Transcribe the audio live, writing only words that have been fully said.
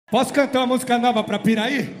Posso cantar uma música nova pra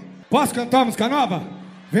Pirai? Posso cantar uma música nova?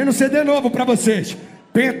 Vem no CD novo pra vocês.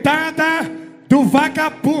 Pentada do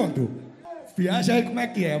Vagabundo. Viaja aí como é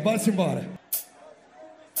que é, bora-se embora.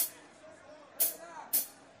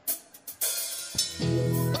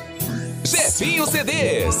 Chefinho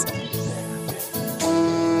CDs.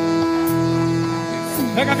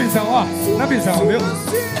 Pega a visão, ó. Na visão, viu?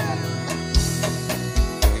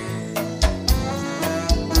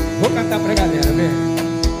 Vou cantar pra galera, vem.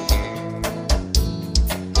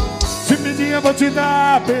 Se pedir eu vou te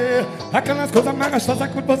dar, bê. Aquelas coisas mais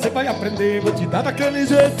gostosas que você vai aprender. Vou te dar daquele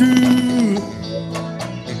jeito,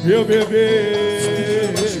 meu bebê.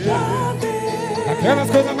 Aquelas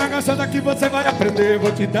coisas mais gostosas que você vai aprender.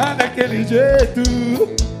 Vou te dar daquele jeito.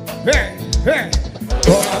 Vem, vem.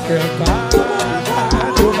 Toma apertada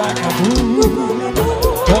do vagabundo.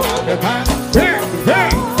 Toma apertada. Vem, vem,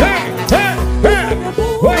 vem, vem, vem.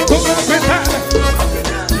 Vai tomar apertada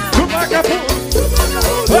do vagabundo.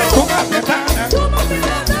 Vai tomar apertada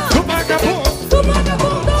do vagabundo.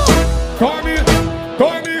 Tome,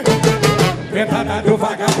 tome. Apertada do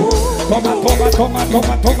vagabundo. Toma, toma, toma,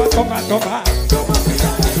 toma, toma, toma, toma.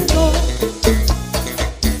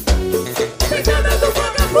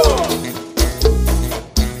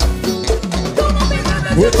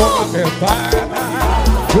 Eu tomo apertada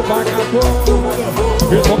do vagabundo.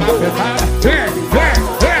 Eu tomo apertada. Vem, vem,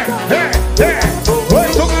 vem, vem, vem.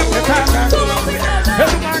 Eu tomo apertada. É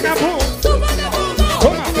do vagabundo.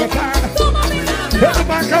 Toma apertada. É do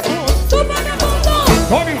vagabundo.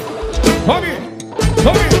 Tome, tome,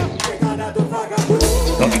 tome.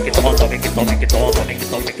 Tome que toma, tome que tome que toma, tome que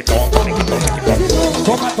tome que toma, tome que tome que toma.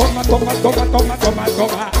 Toma, toma, toma, toma, toma, toma,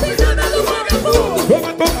 toma.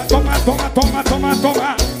 Toma, toma, toma, toma, toma, toma,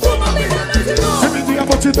 toma. Se pedir eu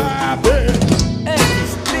vou te dar, bê. É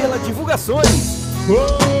Estrela Divulgações.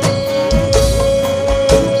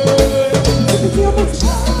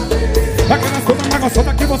 Aquelas coisas mais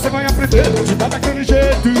gostosas que você vai aprender. Vou te dar daquele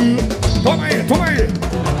jeito. Toma aí, toma aí.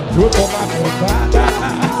 Vou tomar apertada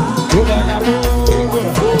do vagabundo.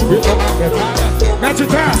 Vou tomar apertada. Mete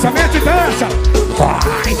dança, mete dança.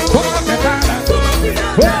 Vai, toma apertada do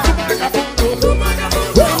vagabundo.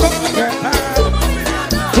 Vou tomar apertada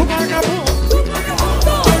do vagabundo.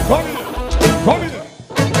 Come, come.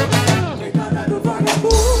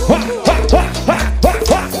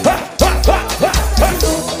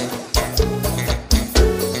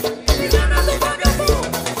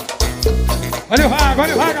 Olha o raga,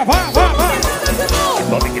 olha o raga, vá, vá, vá.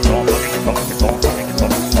 Tome que toma, tome que tome que toma, tome que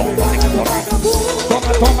tome que toma, tome que toma.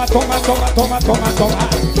 Toma, toma, toma, toma, toma, toma, toma.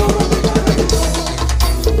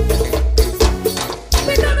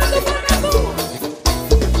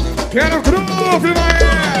 Quero groove,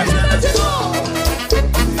 maestro.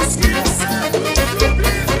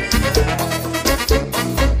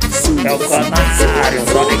 É o Kannário,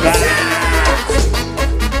 só me enganar.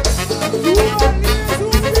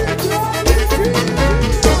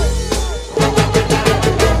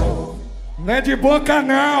 Não é de boca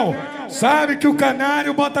não. Sabe que o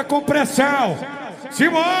canário bota compressão.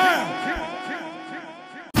 Simbora!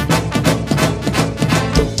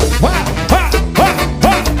 Vá, vá, vá,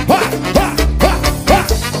 vá, vá, vá, vá, vá.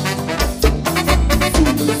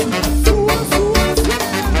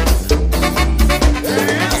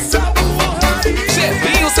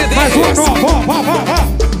 Chefinho CDs. Mais uma nova, vá, vá, vá.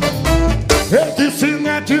 Eu disse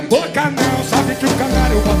não é de boca não. Sabe que o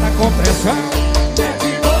canário bota compressão.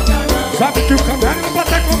 Sabe que o canário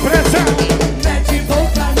bota compressão.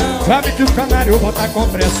 Sabe que o canário bota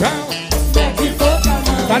compressão.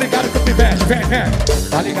 Tá ligado que o pivete, vem, vem.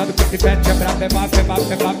 Tá ligado que o pivete é brabo, é brabo, é brabo,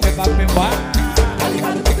 é brabo, é brabo, é brabo. Tá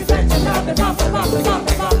ligado que o pivete é brabo, é brabo, é brabo, é brabo,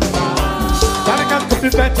 é brabo. Tá ligado que o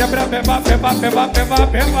pivete é brabo, é brabo, é brabo, é brabo, é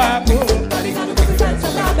brabo, é brabo. Tá ligado que o pivete é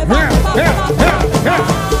brabo, é brabo, é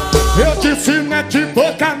brabo. Eu disse não é de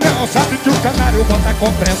boca não. Sabe que o canário bota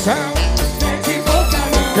compressão.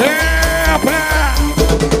 Quebra!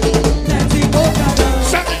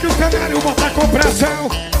 Sabe que o canário bota compressão.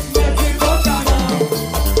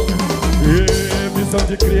 E visão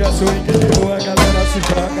de cria, swing de rua, a galera se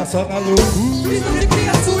joga só na loucura. Visão de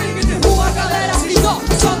cria, swing de rua, a galera se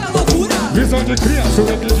joga só na loucura. Visão de cria,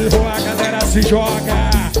 swing de rua, a galera se joga.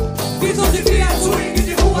 Visão de cria, swing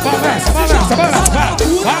de rua, a galera se Balança, joga balança, só na balança,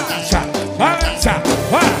 loucura. balança, balança,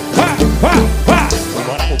 vá, vá, vá, vá.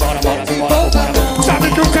 Bora, bora, bora, bora, bora. Sabe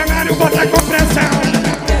que o canário bota compressão.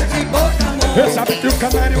 Sabe que o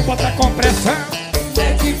canário bota compressão.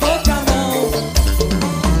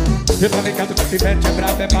 Você tá ligado que o pivete é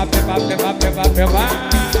brabo, é brabo, é brabo, é brabo, é brabo, é brabo.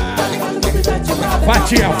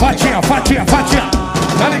 Fatia, fatia, fatia, fatia.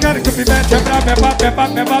 Tá ligado que o pivete é brabo, é brabo, é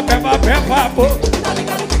brabo, é brabo, é brabo, é brabo.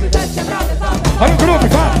 Olha o grupo,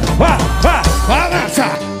 vai, balança,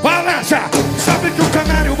 balança. Sabe que o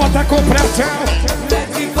canário bota com pressão.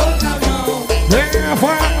 Mete boca não.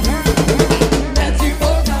 Vai. Mete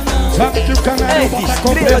boca não. Sabe que o canário bota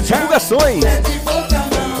com Estrela pressão. Divulgações. Mete boca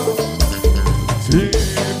não.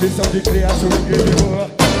 Visão de criar swing de rua.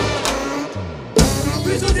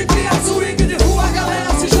 Visão de criar swing de rua, a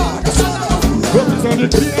galera se joga só na loucura. Visão de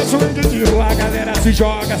criar swing de rua, a galera se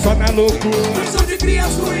joga só na loucura. Visão de criar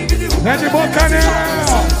swing de rua. Não é de boca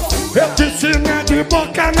não. Eu disse não é de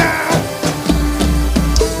boca não.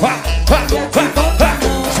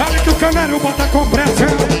 Sabe que o canário bota com pressão.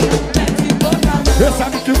 Mete boca não. Você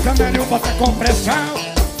sabe que o canário bota com pressão.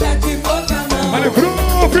 Mete boca não. Olha o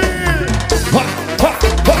groove.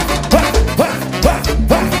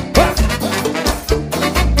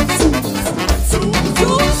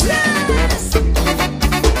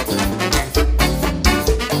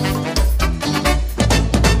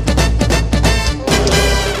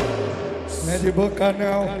 Não é de boca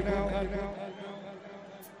não.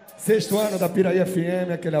 Sexto ano da Pirai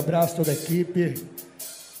FM, aquele abraço a toda a equipe.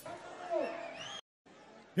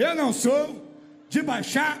 Eu não sou de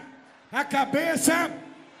baixar a cabeça.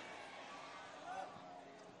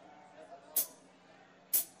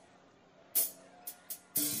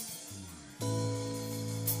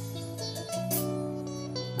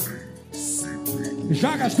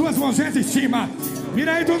 Joga as duas mãozinhas em cima.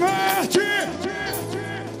 Pirai do Norte.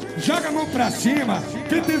 Joga a mão pra cima.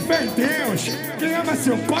 Quem tem fé em Deus, quem ama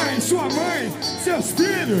seu pai, sua mãe, seus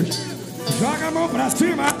filhos, joga a mão pra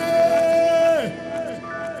cima. Ei!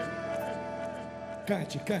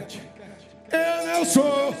 Cante, cante. Eu não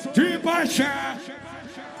sou de baixar.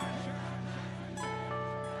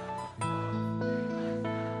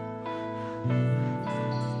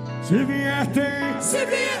 Se vier tem, Se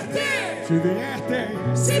vier tem. se vier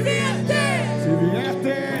tem, Se vier tem. se vier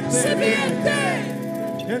tem, Se vier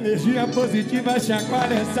tem. energia positiva,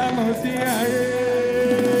 chacoalha essa mãozinha aí.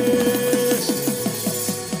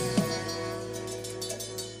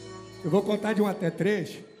 Eu vou contar de 1 até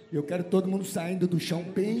 3. E eu quero todo mundo saindo do chão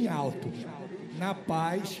bem alto. Na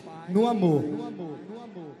paz, no amor.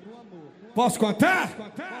 Posso contar?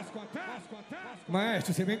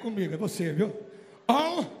 Maestro, você vem comigo, é você, viu?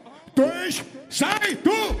 1, 2, sai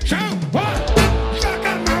do chão. Joga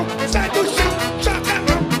a mão, sai do chão. Joga a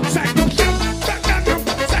mão, sai do chão. Joga a mão,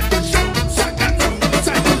 sai do chão. Joga a mão,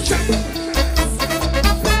 sai do chão.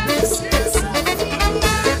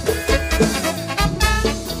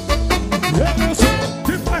 Eu não sou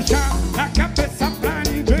de baixar a cabeça pra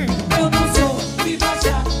ninguém. Eu não sou de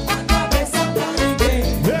baixar a cabeça pra ninguém.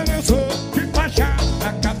 Eu não sou de baixar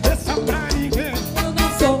a cabeça pra ninguém. Eu não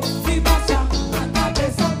sou de baixar a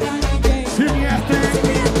cabeça pra ninguém. Se vier tem,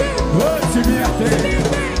 oh, se vier tem,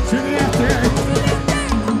 se vier tem.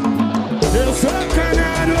 Eu sou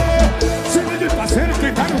canário, siga de parceiro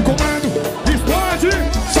quem tá no comando. Explode,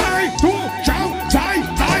 sai do chão, sai,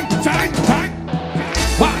 sai, sai, sai.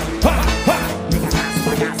 Vai, vai, vai.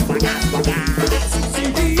 Se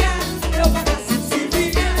vier, eu bagaço. Se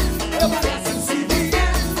vier, eu bagaço. Se vier,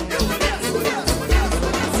 eu bagaço.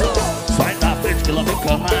 Sai da frente que lá vem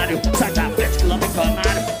canário. Sai da frente que lá vem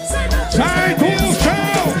canário. Sai do chão.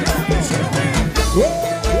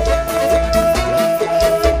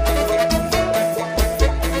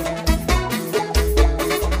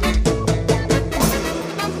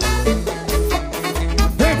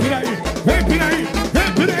 Vem por aí, vem por aí,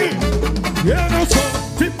 vem por aí. Eu não sou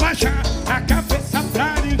de baixar a cabeça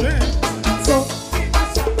pra ninguém. Sou de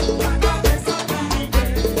baixar a cabeça pra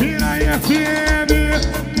ninguém. Pirai FM.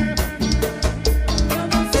 Eu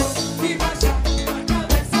não sou de baixar a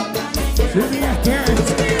cabeça pra ninguém. Se vier tem,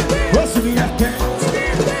 oh, se vier tem,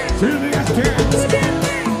 se vier tem.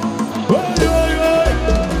 Oi, oi, oi.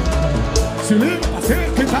 Se liga,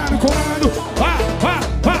 parceiro, quem tá no comando. Vá, vá,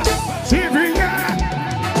 vá. Se vier.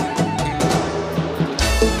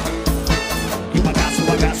 E bagaço,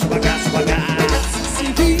 bagaço, bagaço, bagaço. Se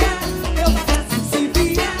vier, eu bagaço. Se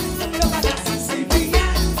vier, eu bagaço. Se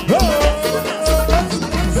vier,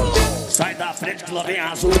 Oh. Sai da frente que lá vem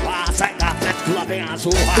azul. Sai da frente que lá vem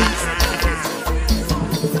azul.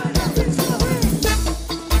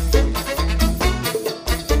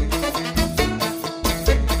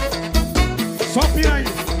 Só Pirai,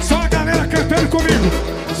 só a galera cantando comigo.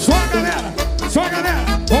 Só a galera, só a galera.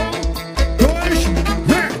 1, 2,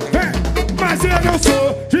 vem, vem. Mas eu não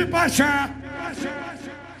sou de baixar.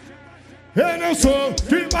 Eu não sou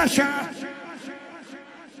de baixar.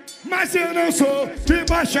 Mas eu não sou de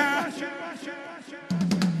baixar.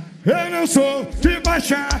 Eu não sou de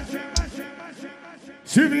baixar.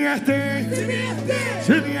 Se vier tem, Se vier tem,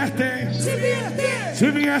 se vier tem, se vier tem,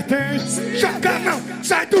 se vier tem. Joga não,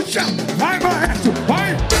 sai do chão. Vai, maestro,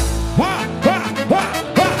 vai. Vai, vai, vai,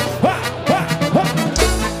 vai, vai, vai, vai.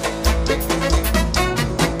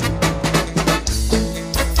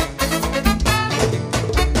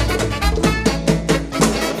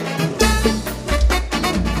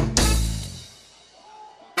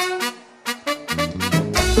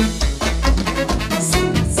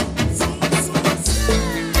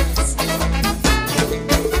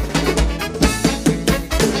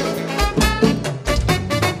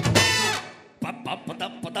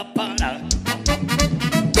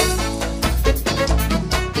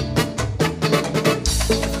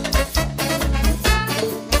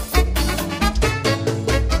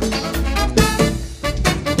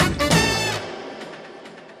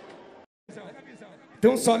 Tem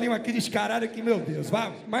um solinho aqui descarado aqui, meu Deus.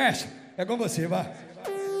 Vai, maestro, é com você, vai.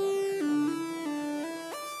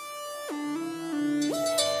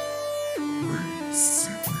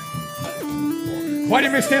 Pode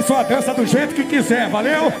meter sua dança do jeito que quiser,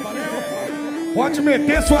 valeu? Pode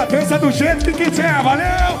meter sua dança do jeito que quiser,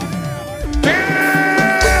 valeu?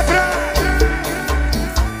 Quebra!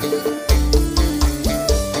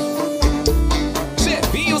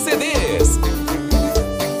 Chefinho CDs.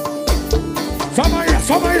 Sobe aí,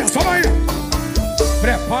 sobe aí, sobe aí.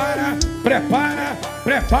 Prepara, prepara,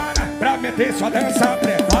 prepara pra meter sua dança.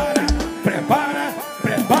 Prepara, prepara,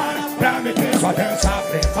 prepara pra meter sua dança.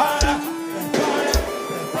 Prepara, prepara,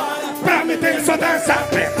 prepara pra meter sua dança.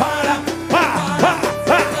 Prepara,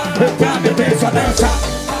 pra meter sua dança.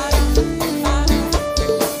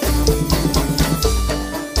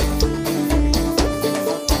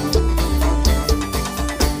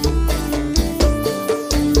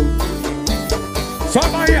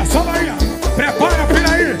 Sobe aí, sobe aí. Prepara,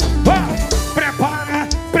 Pirai. Prepara,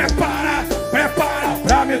 prepara, prepara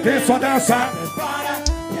pra meter sua dança. Prepara,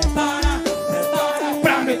 prepara, prepara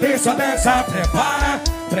pra meter sua dança. Prepara,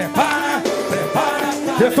 prepara, prepara.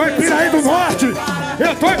 Eu tô em Pirai do Norte.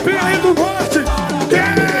 Eu tô em Pirai do Norte.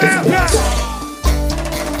 Quebra!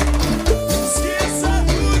 esqueça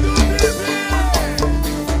tudo, bebê.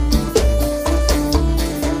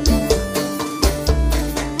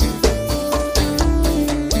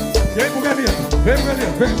 Vem pro Galito, vem pro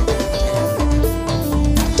Galito, vem.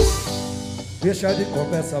 Deixa de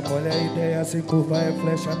conversa, molha a ideia, sem curva é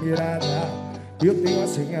flecha mirada. Eu tenho a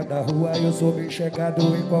senha da rua, eu sou bem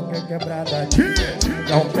chegado em qualquer quebrada.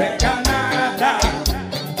 Não pega nada.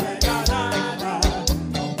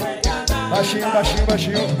 Baixinho, baixinho,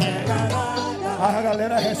 baixinho. A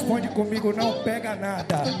galera responde comigo, não pega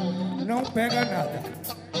nada. Não pega nada.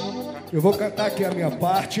 Eu vou cantar aqui a minha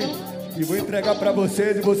parte e vou entregar pra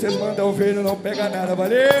vocês e vocês mandam ver no Não Pega Nada,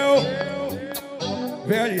 valeu?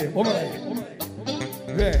 Vem aí, vamos lá.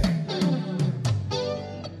 Vem.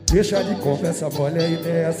 Deixa de conversa, molha a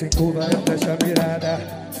ideia, sem curva é flecha mirada.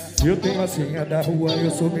 Eu tenho a senha da rua,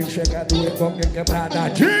 eu sou bem chegado em qualquer quebrada. Não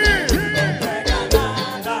pega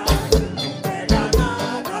nada, não pega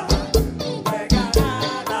nada, não pega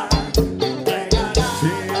nada, não pega nada.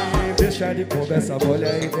 Sim, deixa de conversa, molha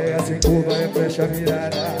a ideia, sem curva é flecha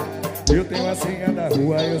mirada. Eu tenho a senha da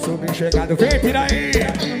rua, eu sou bem chegado. Vem, Pirai!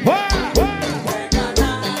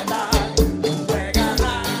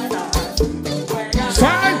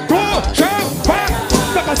 Sai do chão, vai!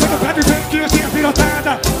 Tá passando pra dizer que eu tinha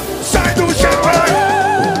pilotada. Sai do chão, vai!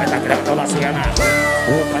 Vai tá grande na cena.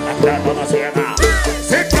 Vai tá grande na cena.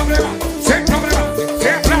 Sem problema, sem problema.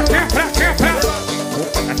 Quebra, quebra, quebra.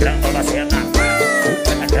 Vai tá grande na cena.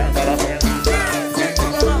 Vai tá grande na cena.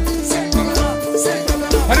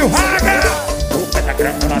 Olha o raga! Vai tá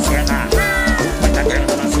grande na cena. Vai tá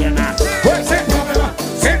grande na cena. Foi sem problema,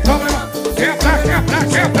 sem problema. Quebra, quebra,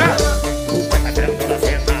 quebra. Vai tá grande na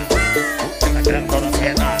cena. Vai tá grande na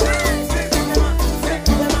cena.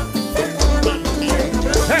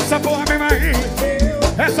 Essa porra mesmo aí,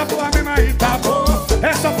 essa porra mesmo aí, tá bom?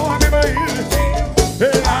 Essa porra mesmo aí. E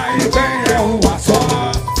aí vem é uma só.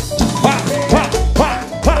 Vá, vá, vá,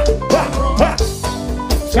 vá, vá, vá.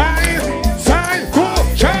 Sai, sai do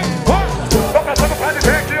chão, vá. Tô passando pra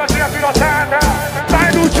dizer que eu tinha pilotada.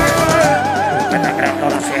 Sai do chão. Vai tá grande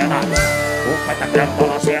na cena. Vai tá grande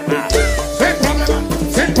na cena. Sem problema,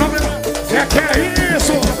 sem problema. Que é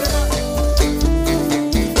isso?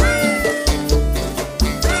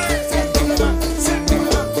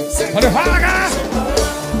 Olha o raga!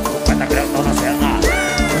 Vai tá grande na cena.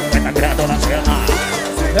 Vai tá grande na cena.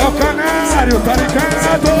 É o Kannário, tá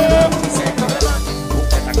ligado?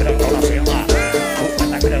 Vai tá grande na cena. Vai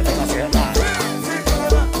tá grande na cena.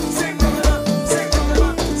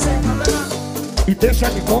 E deixa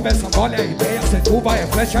de conversa, olha a ideia. Você curva é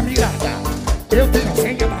flecha mirada. Eu tenho a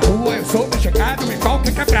senha da rua, eu sou bem chegado em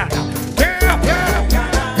qualquer quebrada. Não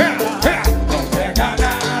pega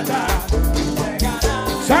nada.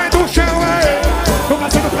 Sai do chão aí. Tô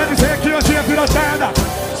passando pra dizer que hoje é pirotada.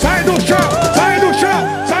 Sai do chão, sai do chão,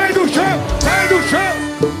 sai do chão, sai do chão.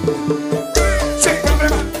 Sem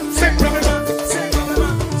problema, sem problema, sem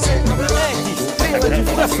problema, sem problema. Pela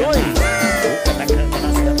divulgações.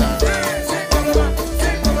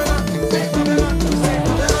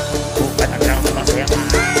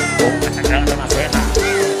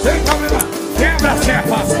 Quebra a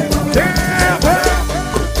cepa, quebra.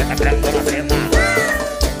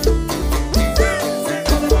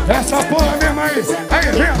 Essa porra mesmo aí. Aí,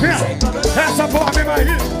 vem, vem. Essa porra mesmo aí.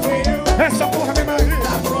 Essa porra mesmo aí.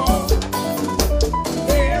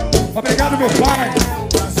 Obrigado, meu pai.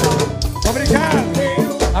 Obrigado.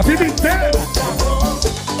 A vida inteira.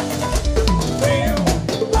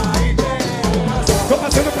 Tô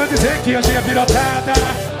passando pra dizer que hoje é pirotada.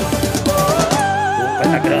 Vai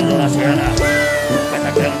tacando na cena. Vai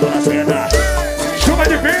tacando na cena. Chuva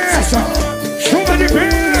de bênção. Chuva de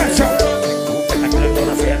bênção. Vai tacando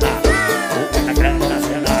na cena. Vai tacando na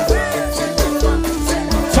cena.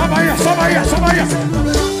 Só Bahia, só Bahia, só Bahia.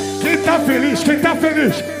 Quem tá feliz, quem tá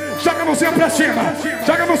feliz, joga a mãozinha pra cima.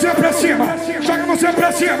 Joga a mãozinha pra cima. Joga a mãozinha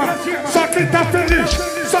pra cima. Só quem tá feliz,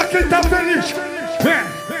 só quem tá feliz. Vem,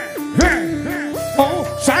 vem. Oh,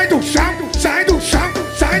 sai do chão, sai do chão,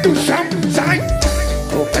 sai do chão, sai.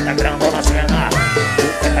 Vai tacando na cena.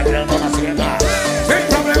 Vai tacando na cena. Sem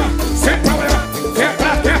problema, sem problema.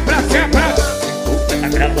 Quebra, quebra, quebra. Vai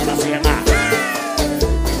tacando na cena.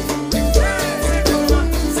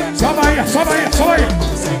 Só Bahia, só Bahia, só Bahia.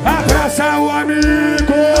 Abraça o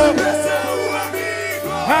amigo.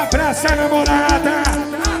 Abraça a namorada.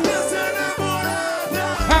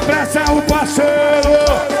 Abraça o parceiro.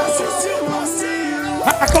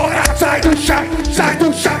 Agora sai do chão, sai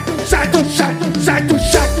do chão, sai do chão, sai do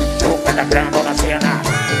chão. Vai tacando na cena.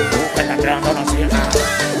 Vai tacando na cena.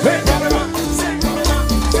 Vem problema.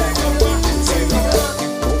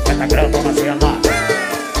 Vai tacando na cena.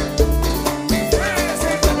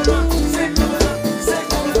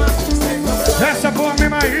 Essa porra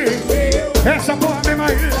mesmo aí. Essa porra mesmo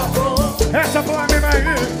aí. Essa porra mesmo aí.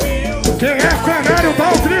 Quem é o Kannário, dá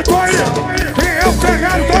o grito aí. Quem é o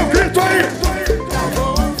Kannário, dá o grito aí.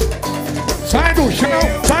 Sai do chão,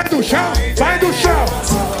 sai do chão, sai do chão.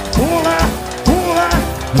 Pula, pula.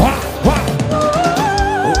 Vá, vá.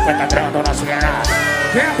 Vai tacando na cena.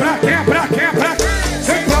 Quebra, quebra, quebra.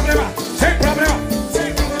 Sem problema, sem problema.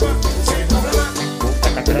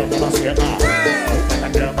 Vai tacando na cena. Vai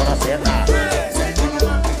tacando na cena.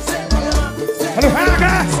 Olha o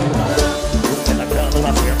raga. Vai tacando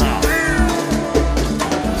na cena.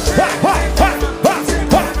 Vá, vá, vá, vá,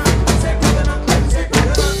 vá.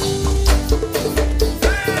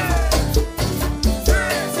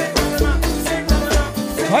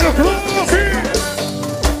 Olha o clube!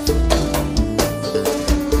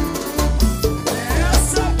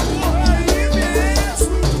 Essa porra aí mesmo.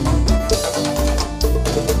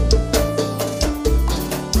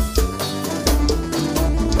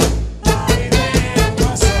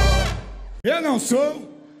 Eu não sou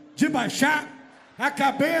de baixar a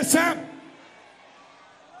cabeça.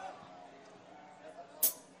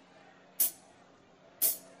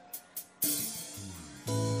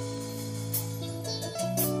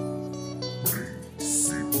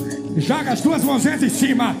 Joga as duas mãozinhas em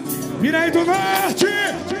cima. Pirai do Norte.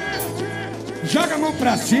 Joga a mão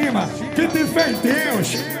pra cima. Quem tem fé em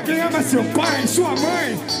Deus, quem ama seu pai, sua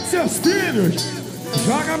mãe, seus filhos,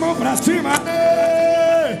 joga a mão pra cima.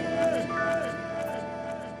 Ei!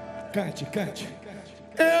 Cante, cante.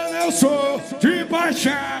 Eu não sou de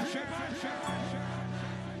baixar.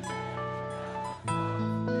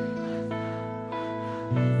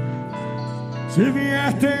 Se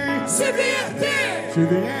vier tem, Se vier tem, se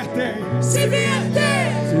vier tem, se vier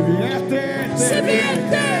tem, se vier tem, se vier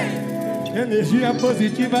tem. energia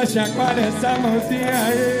positiva, chacoalha essa mãozinha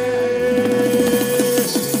aí.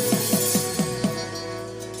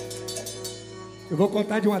 Eu vou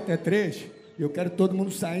contar de 1 até 3. Eu quero todo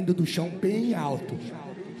mundo saindo do chão bem alto,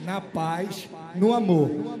 na paz, no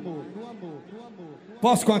amor.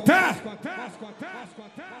 Posso contar?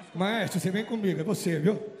 Maestro, você vem comigo, é você,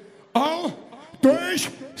 viu? 1,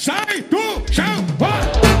 2, sai do chão, vai!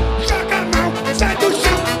 Joga a mão, sai do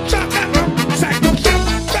chão, joga a mão, sai do chão,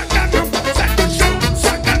 joga a mão, sai do chão,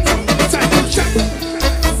 joga a mão, sai do chão.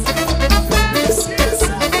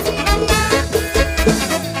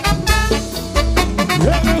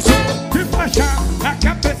 Eu não sou de baixar a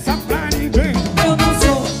cabeça pra ninguém. Eu não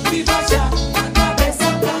sou de baixar a cabeça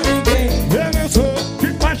pra ninguém. Eu não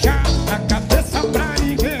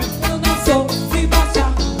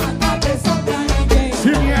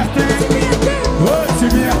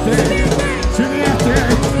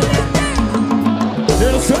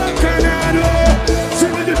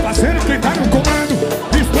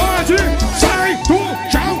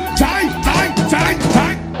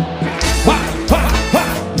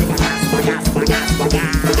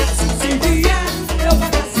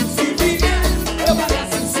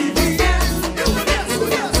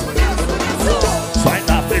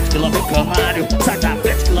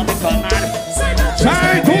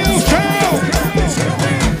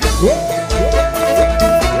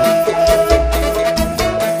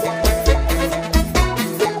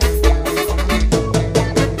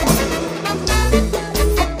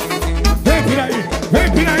Vem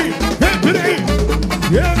Pirai, vem Pirai.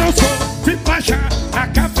 Eu não sou de baixar a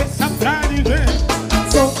cabeça pra ninguém.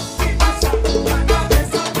 Sou de baixar a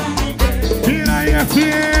cabeça pra ninguém. Pirai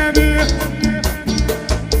FM.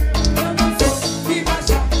 Eu não sou de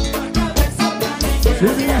baixar a cabeça pra ninguém. Se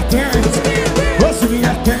vier tem, se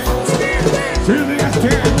vier tem, se vier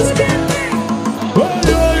tem. Oi,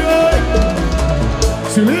 oi, oi.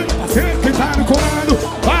 Se liga, parceiro, quem tá no comando.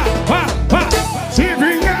 Vá, vá, vá. Se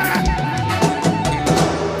vier.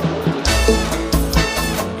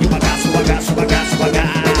 E o bagaço, bagaço, bagaço,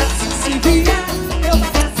 bagaço. Se vier, eu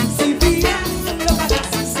bagaço. Se vier, eu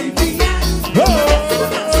bagaço. Se vier,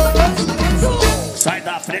 Sai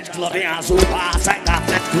da frente que lá vem azul, ah, sai da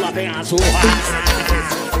frente que lá vem azul, ah.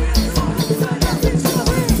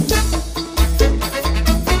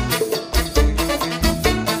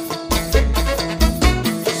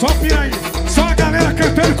 Só Pirai, só a galera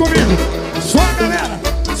cantando comigo. Só a galera,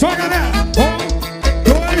 só a galera. 1,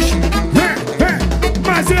 2, vem, vem.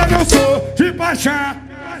 Mas eu não sou de baixar.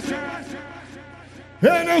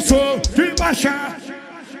 Eu não sou de baixar.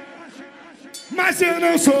 Mas eu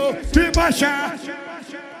não sou de baixar.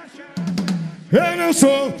 Eu não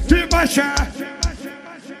sou de baixar.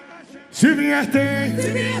 Se vier tem,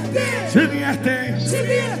 se vier tem,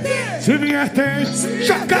 se vier tem.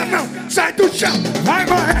 Joga não, sai do chão. Vai,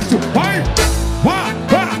 maestro, vai. Vá,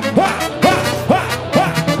 vá, vá, vá, vá,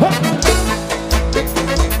 vá, vá.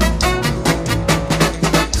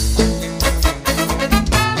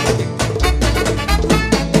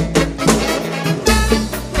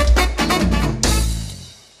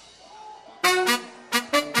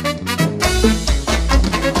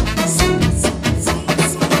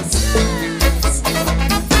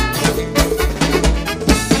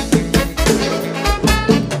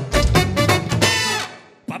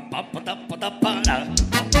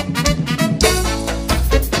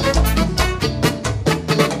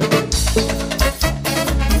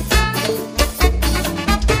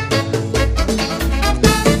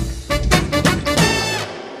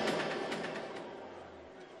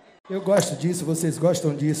 Eu gosto disso, vocês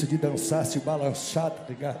gostam disso, de dançar, se balançar, tá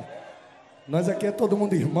ligado? Nós aqui é todo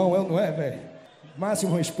mundo irmão, não é, velho?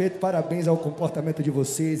 Máximo respeito, parabéns ao comportamento de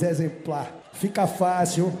vocês, exemplar. Fica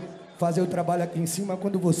fácil fazer o trabalho aqui em cima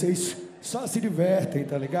quando vocês só se divertem,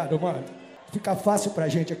 tá ligado, mano? Fica fácil pra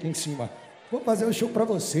gente aqui em cima. Vou fazer um show pra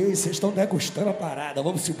vocês, vocês estão degustando a parada,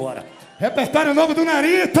 vamos embora. Repertório novo do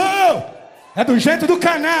Narito! É do jeito do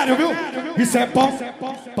Kannário, viu? Isso é bom,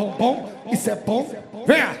 bom, bom, isso é bom.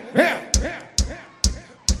 Venha, venha.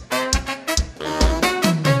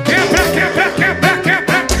 Quebra, quebra, quebra,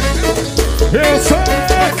 quebra. Eu sou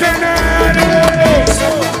o Kannário.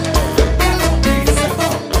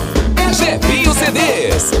 Chefinho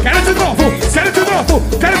CDs. Quero de novo, quero de novo,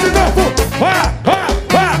 quero de novo. Vá, vá,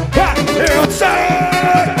 vá, vá. Eu sou o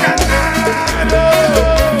Kannário.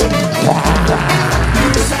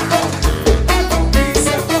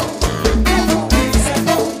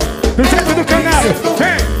 Do jeito do Kannário,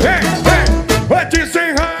 vem, vem, vem. Eu te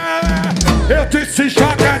enrola, eu te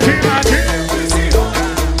joga de ladinho.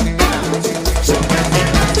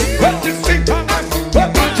 Eu te enrola, eu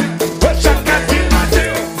te joga de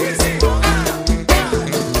ladinho.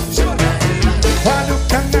 Olha o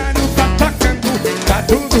Kannário tá tocando, tá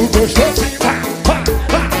tudo gostosinho.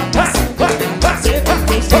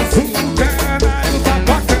 O Kannário tá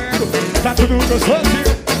tocando, tá tudo gostosinho.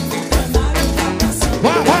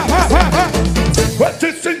 Vá, vá, vá, vá, vá. Vou te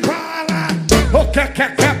enrola, o que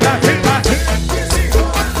quebra de ladinho.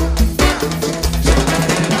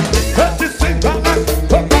 Vou te enrola,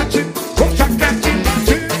 vou bate, vou jogar de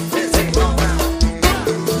ladinho.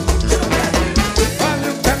 Olha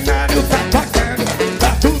o Kannário tá tocando, tá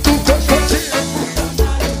tudo gostosinho.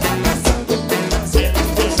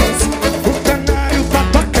 O Kannário tá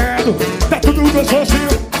tocando, tá tudo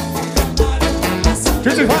gostosinho.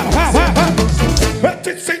 Desenrola, vá, vá, vá. Vou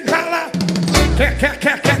te enrola, quer.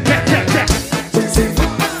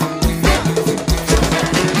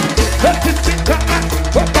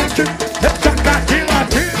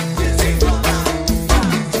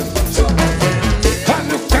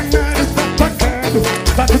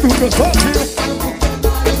 Tá tudo gostosinho.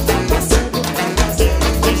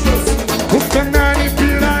 O Kannário e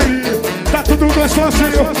Pirai, tá tudo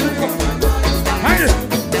gostosinho. Aí,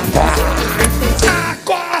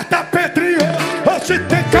 acorda, Pedrinho, hoje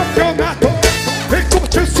tem campeonato. E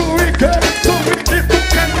curte o swing do menino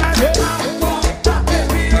Kannário. Acorda,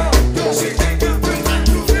 Pedrinho, hoje tem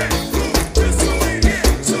campeonato. Curte o swing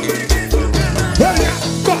do Kannário.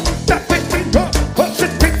 Acorda, Pedrinho, hoje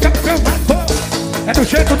tem campeonato. É do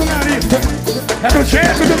jeito do Narito, é do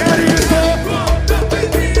jeito do Narito. Acorda,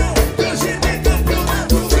 Pedrinho, hoje tem campeonato.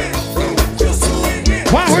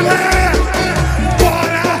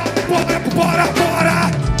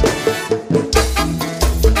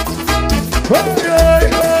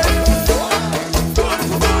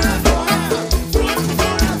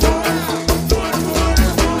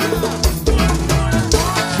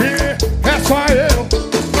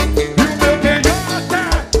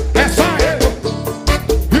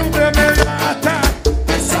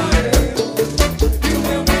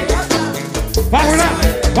 Vai, mulher,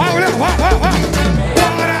 vai, mulher, vai, vai, vai.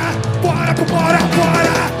 Bora, bora, bora,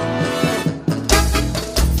 bora.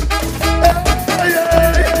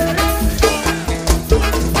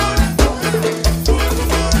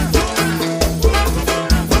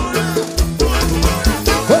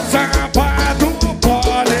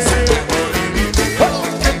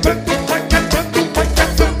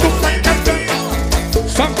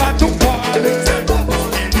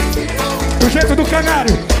 Do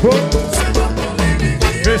Canário, o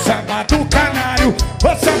samba do Canário, o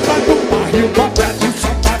samba do barril completo, o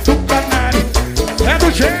samba do Canário, é do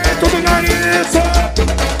jeito do nariz. O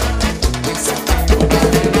samba do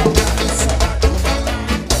barril,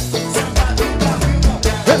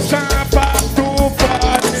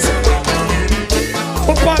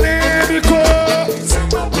 o polêmico.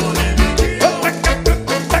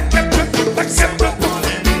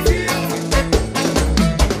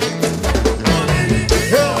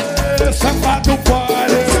 Samba do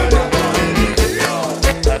pole.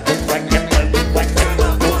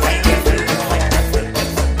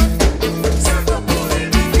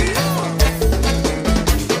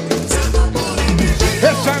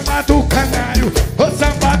 Samba do Canário, o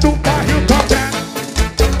samba do barril dobrado.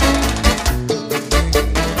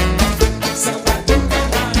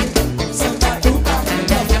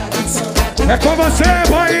 É com você,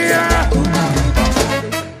 Bahia.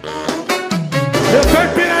 Eu tô em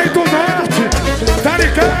Pirai do Norte, tá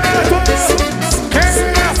ligado? Quem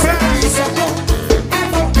é a França?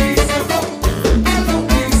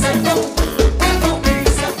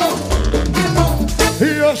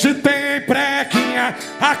 E hoje tem prequinha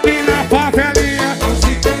aqui na favelinha.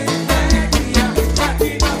 Hoje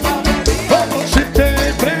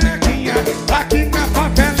tem prequinha aqui na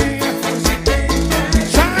favelinha.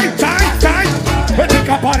 Sai, sai, sai. Tem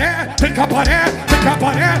cabaré, tem cabaré, tem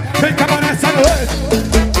cabaré, tem cabaré essa noite.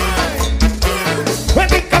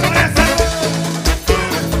 Tem cabaré essa noite.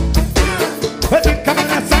 Tem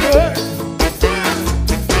cabaré essa noite.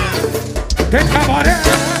 Tem cabaré,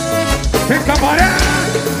 tem cabaré.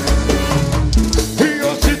 E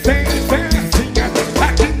hoje tem festinha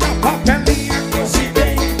aqui na favelinha. Hoje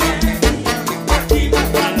tem festinha aqui na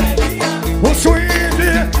favelinha. O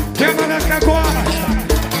swing que a moleca gosta.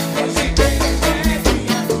 Hoje tem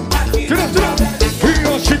festinha aqui na favelinha. E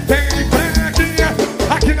hoje tem preguinha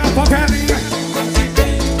aqui na favelinha.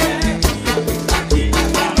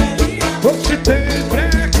 Hoje tem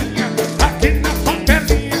preguinha aqui na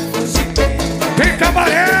favelinha. Tem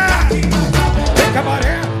cabaré, tem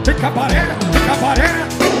cabaré, tem cabaré, tem cabaré.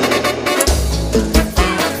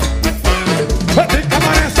 Tem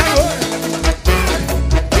cabaré essa noite.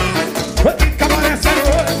 Tem cabaré essa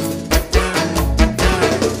noite.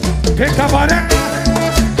 Tem cabaré,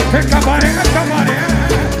 tem cabaré, cabaré.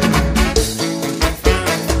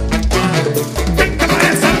 Tem cabaré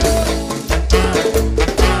essa noite.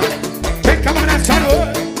 Tem cabaré essa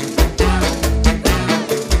noite.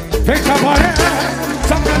 Tem cabaré.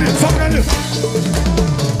 Sobra ali, sobra ali.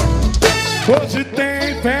 Hoje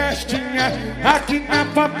tem festinha aqui na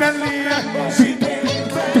favelinha. Hoje tem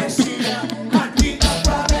festinha aqui na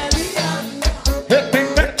favelinha. Tem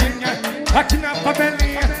festinha aqui na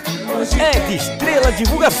favelinha. É de Estrela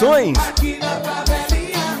Divulgações. Aqui na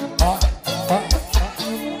favelinha.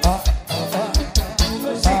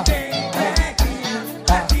 Hoje tem preguinha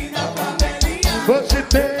aqui na favelinha. Hoje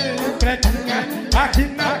tem preguinha aqui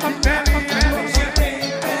na favelinha. Hoje tem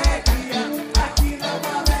preguinha aqui na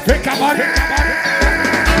favelinha. Vem cabaré.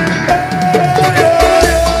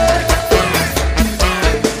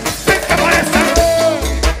 Vem cabaré essa noite.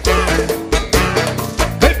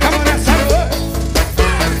 Vem cabaré essa noite.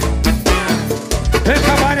 Vem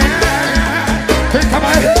cabaré. Vem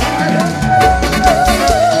cabaré.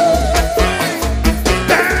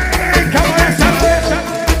 Tem cabaré essa noite.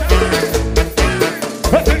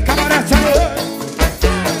 Tem cabaré essa noite.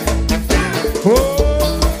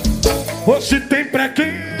 Hoje tem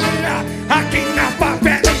preguinha aqui na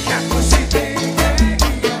favelinha. Hoje tem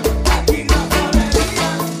preguinha aqui na favelinha.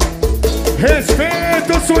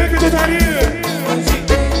 Respeita o swing do Dario.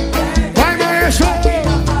 Vai, maestro.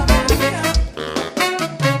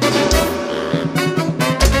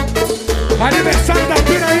 Aniversário da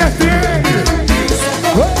Pirai FM.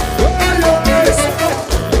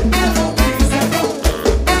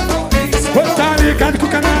 Tá ligado que o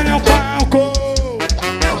Canário é o palco.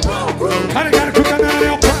 Tá ligado que o Canário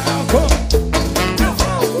é o palco.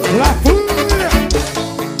 La Fúria.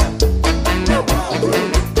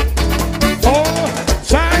 Oh,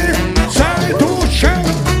 sai, sai.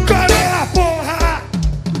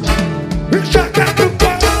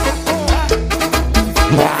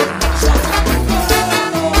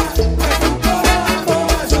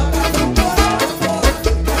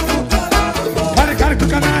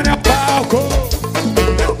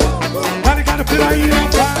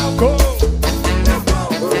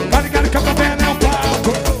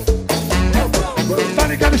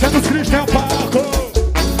 Jesus Cristo é o palco.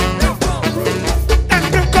 É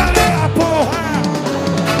pro colar, porra.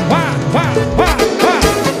 Vá.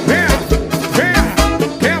 Venha.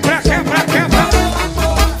 Quebra.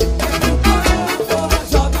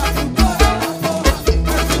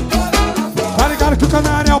 Tá ligado que o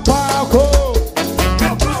Kannário é o palco.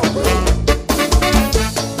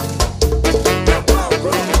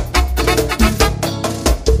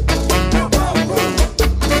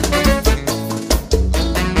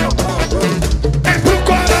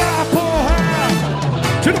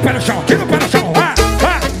 Tira o pé no chão, vá.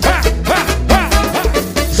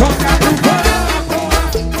 Joga pro colar.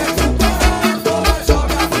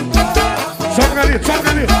 Joga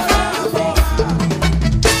ali.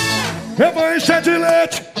 Eu vou encher de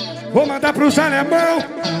leite, vou mandar pros alemão.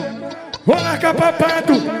 Vou largar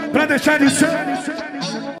papato pra deixar de ser.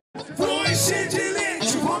 Vou encher de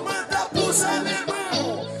leite, vou mandar pros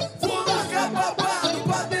alemão. Vou largar babado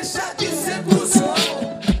pra deixar de ser cuzão.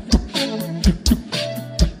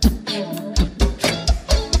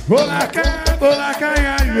 Vou largar,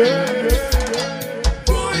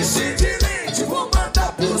 Vou encher de leite, vou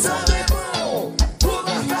mandar pros alemão. Vou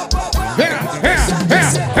largar babado Vem.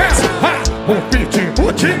 O pitch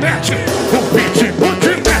multimete.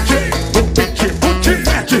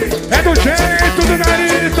 É do jeito do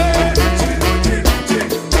Narito.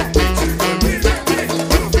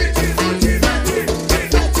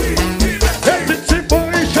 Esse vou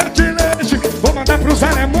encher de leite, vou mandar pros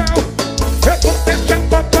alemão. Eu vou deixar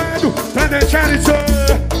babado pra deixar de ser.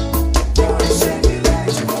 Vou encher de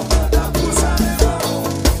leite, vou mandar pros alemão.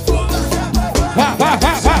 Vou largar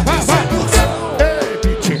babado. Vá. Ei,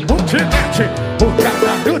 pitch multimete. O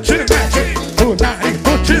Kannário te mete. O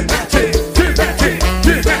Narito te mete.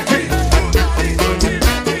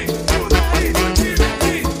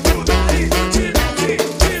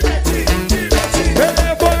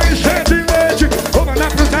 Eu vou encher de leite, vou mandar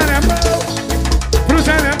pros alemão.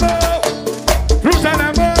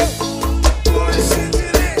 Vou encher de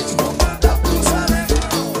leite, vou mandar pros alemão.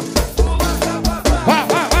 Vou largar babado. Vá.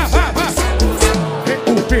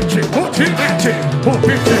 O pitch multimete.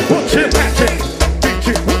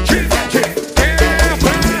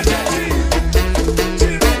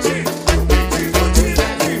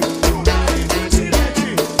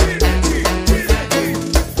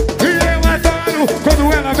 E eu adoro quando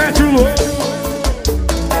ela mete o louco.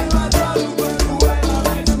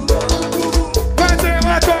 Mas eu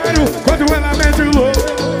adoro quando ela mete o louco.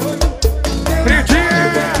 Prendinha.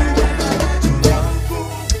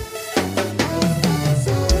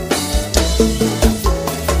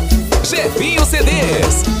 Chefinho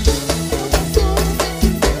CDs.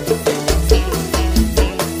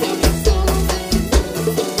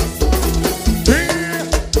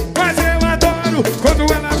 Mas eu adoro quando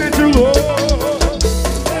ela mete o louco.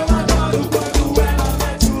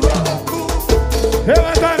 Eu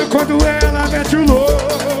adoro quando ela mete o louco.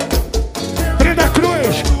 Prenda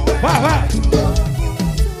Cruz. Vá.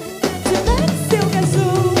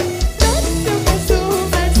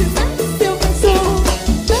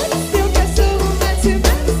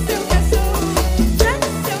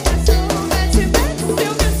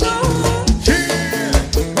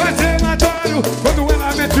 Mas eu adoro quando ela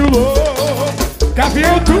mete o louco.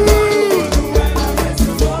 Gavião tudo.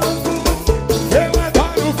 Eu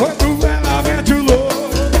adoro quando ela mete o louco.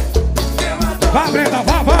 Vá, Brenda,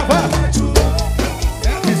 vá.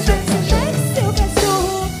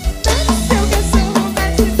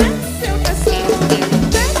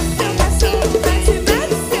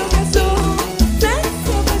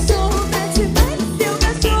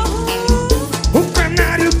 O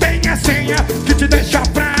Kannário tem a senha que te deixa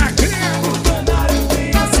fraca.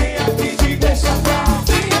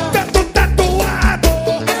 Tanto tatuado,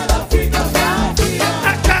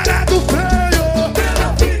 a cara do freio.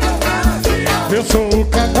 Eu sou o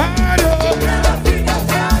Kannário,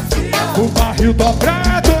 o barril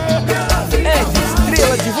dobrado. É de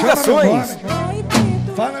Estrela Divulgações.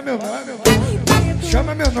 Fala meu nome.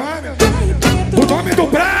 Chama meu nome. O nome do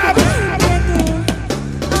brabo.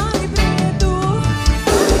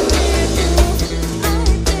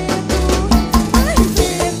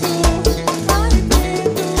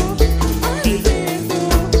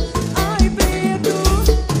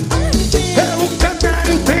 O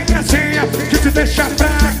Kannário tem a senha que te deixa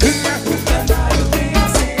fraca.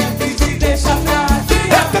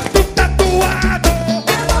 É tanto tatuado,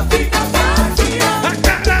 a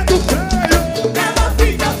cara do freio.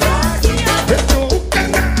 Eu sou o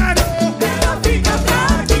Kannário,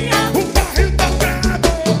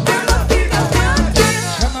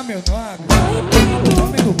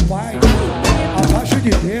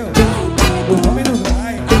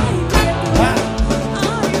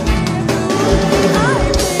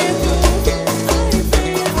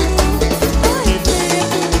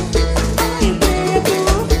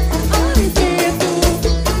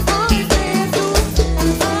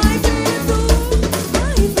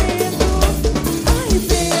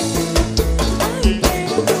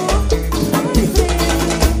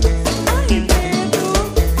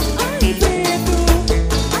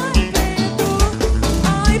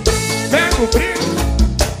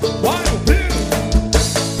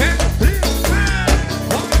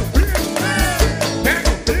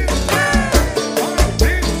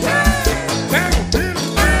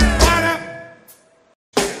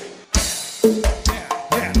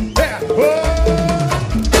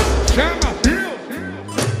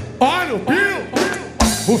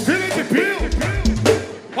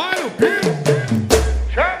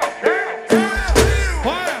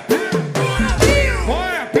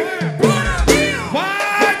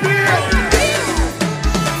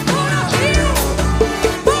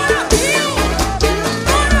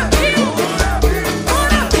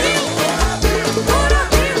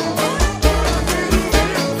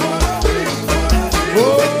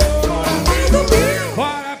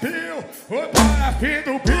 fim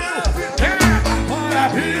do Pio. Bora,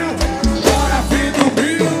 Pio. Bora, fim do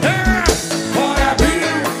Pio. Bora,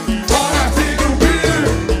 Pio. Bora, fim do Pio.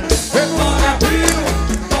 Bora, Pio.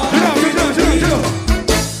 Girou.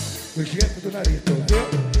 Do jeito do narito.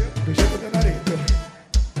 Do jeito do narito.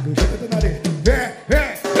 Do jeito do narito. Vem.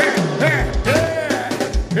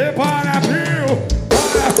 Bora, Pio.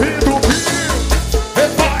 Bora, fim do Pio.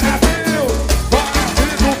 Bora, Pio. Bora,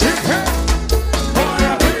 fim do Pio.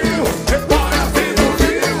 Bora, Pio. Bora, fim do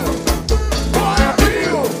Pio. Bora,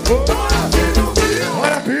 Pio. Bora, fim do Pio.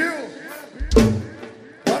 Bora, Pio.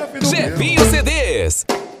 Bora, fim do Pio. Chefinho CDs.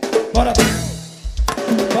 Bora, Pio.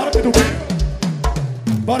 Bora, fim do Pio.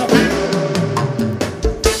 Bora, Pio.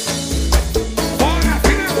 Bora,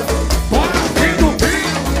 Pio. Bora, fim do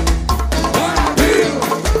Pio. Bora, Pio.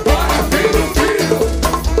 Bora, fim do Pio.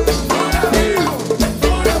 Bora, Pio.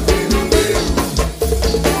 Bora, fim do Pio.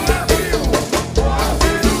 Bora, Pio. Bora,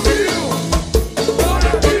 fim do Pio.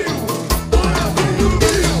 Bora, Pio. Bora, fim do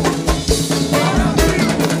Pio. Bora, Pio.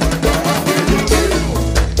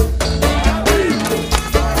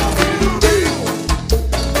 Bora, fim do Pio.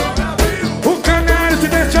 O canário te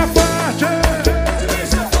deixa forte.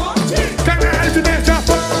 Canário te deixa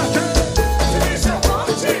forte.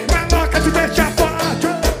 Bronkka te deixa forte.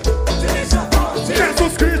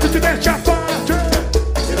 Jesus Cristo te deixa forte.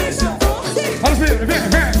 Olha os meninos, vem.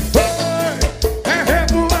 É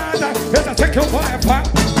revoada, eu já sei que eu vou levar.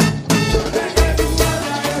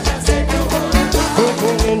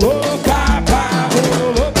 Bololô, papá,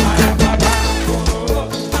 bololô, papá.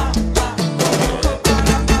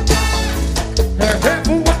 É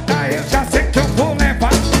revoada, eu já sei que eu vou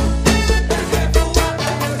levar.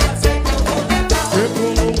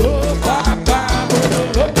 Bololô, papá,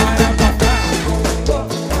 bololô, papá.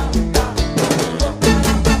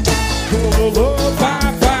 Bololô,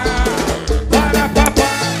 papá, para papá.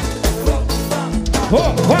 Ó.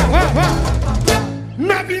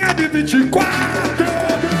 Novinha de 24.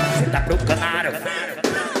 Você tá pro canário.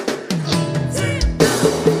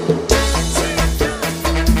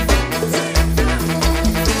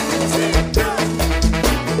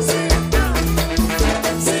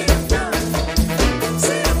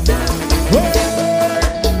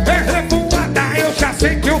 É revoada, eu já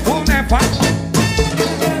sei que eu vou levar.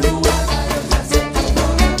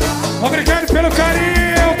 Obrigado pelo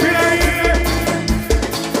carinho, Pirai.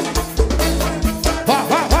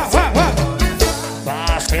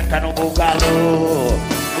 Vá. Senta no bugalô.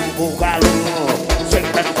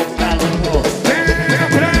 Senta no bugalô.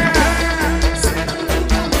 Lembra?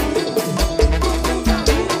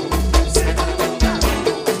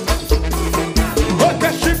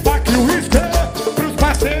 Outra chipa que o uísque pros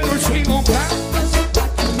parceiros se encontrar.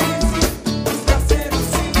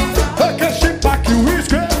 Outra chipa que o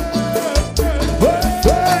uísque.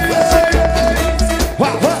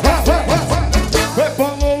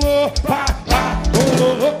 Bololô, papá,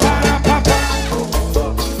 bololô, para papá.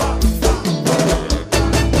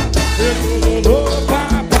 Bololô,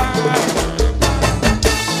 papá.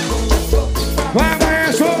 Vai,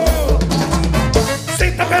 maestro.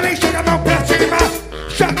 Senta bem, chega a mão pra cima.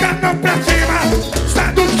 Joga a mão pra cima.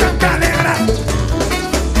 Sai do chão, galera.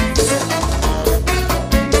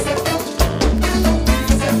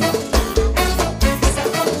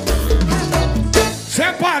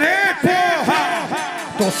 Separei, porra.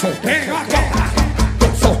 Tô solteiro agora. Tô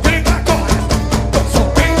solteiro agora. Tô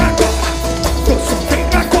solteiro agora. Tô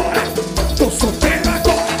solteiro agora. Tô solteiro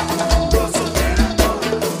agora.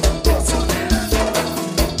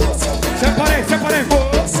 Separei,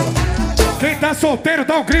 porra. Quem tá solteiro,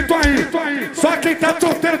 dá um grito aí. Só quem tá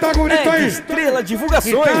solteiro, dá um grito aí. Estrela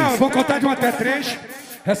Divulgações. Então, eu vou contar de 1 até 3.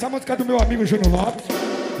 Essa música é do meu amigo Júnior Lopes.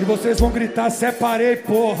 E vocês vão gritar: separei,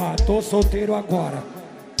 porra, tô solteiro agora.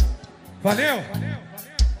 Valeu?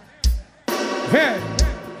 Vem.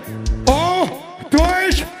 1,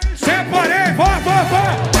 2, separei, vá.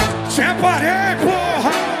 Separei,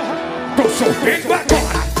 porra. Tô solteiro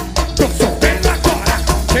agora. Tô solteiro agora.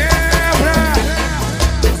 Quebra.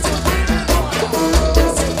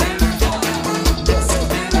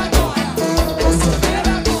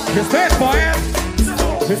 Respeito, poeta.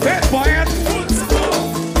 Respeito, poeta.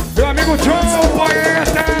 Meu amigo John,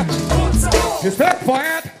 poeta. Respeito,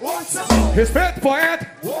 poeta. Respeito, poeta.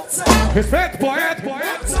 Respeito, poeta.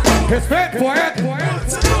 Respeito, poeta.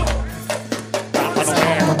 Tapa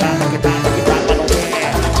no pé, tapa no pé.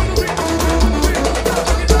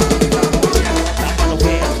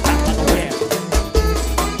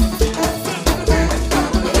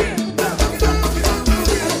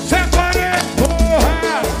 Separei, porra.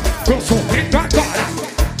 Tô solteiro agora.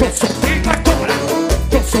 Tô solteiro agora.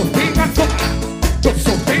 Tô solteiro agora. Tô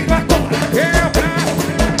solteiro agora. Quebra.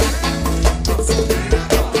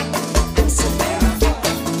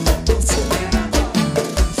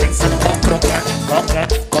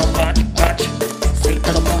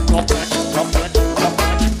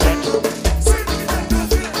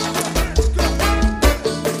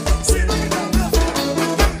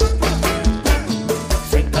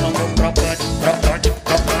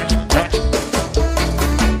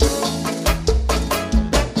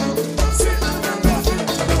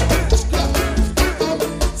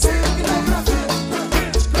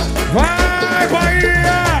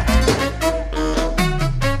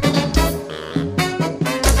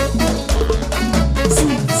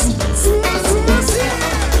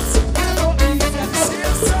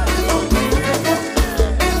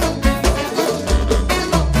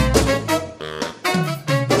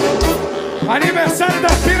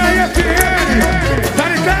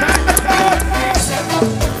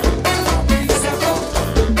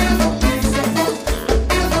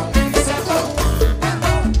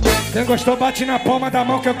 gostou, bate na palma da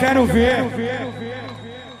mão que eu quero ver.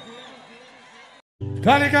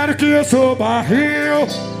 Tá ligado que eu sou barril?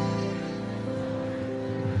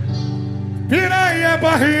 Pirai é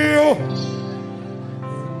barril.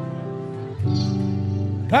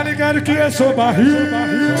 Tá ligado que eu sou barril?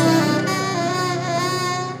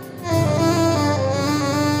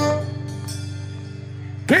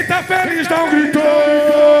 Quem tá feliz dá um grito.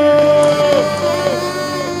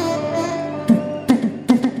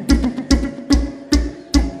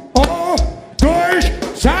 Um, dois,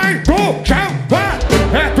 sai do chão, vai.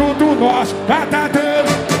 É tudo nosso, tá dele.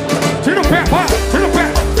 Tira o pé, vai, tira o pé.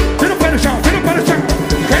 Tira o pé no chão, tira o pé no chão.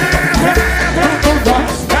 Quebra, tudo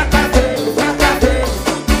nosso, tá dele, tá dele.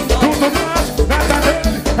 Tudo nosso, tá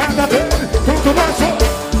dele, tá dele. Tudo nosso.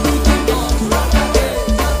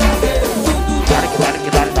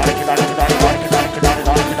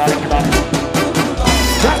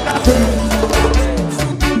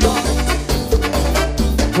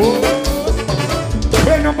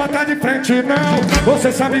 Não bota de frente não,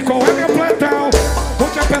 você sabe qual é meu plantão. Vou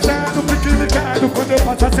te pesado, fique ligado, quando eu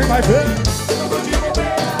passar cê vai ver.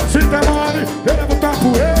 Se demore, eu levo tua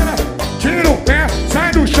poeira. Tira o pé,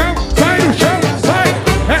 sai do chão, sai.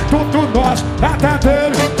 É tudo nosso, nada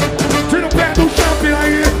dele. Tira o pé do chão,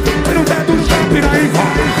 Pirai. Tira o pé do chão, Pirai.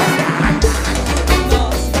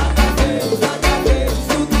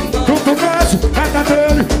 Tudo nosso,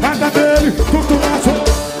 nada dele, tudo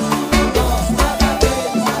nosso.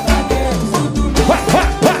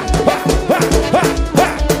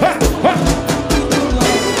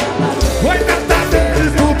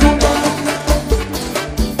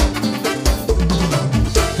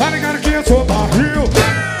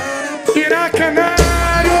 Igor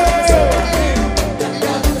Kannário.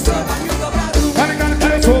 Tá ligado que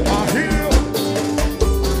eu sou barril?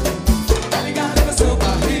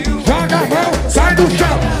 Joga a mão, sai do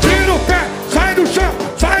chão, tira o pé, sai do chão,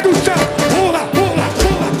 pula,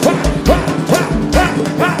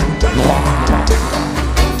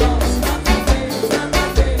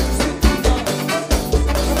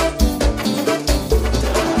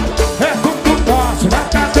 é tudo nosso, na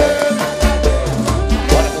cadeia.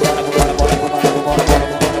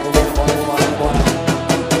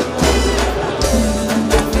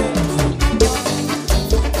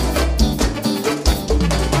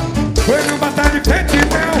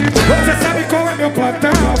 Você sabe qual é meu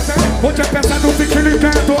plantão. Vou te pensar no pique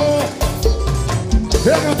ligado.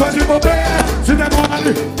 Eu não tô de bobeira, se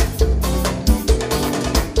demore.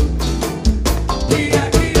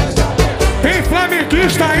 Tem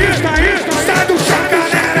flamenguista aí, sai do chão,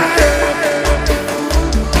 galera.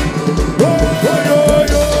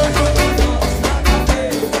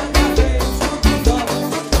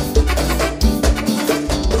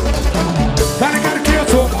 Tá ligado que eu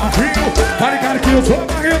sou barril? Tá ligado que eu sou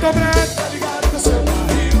barril dobrado? Tá ligado que eu sou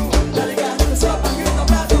barril? Tá ligado que eu sou barril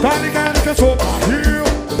dobrado? Tá ligado que eu sou barril?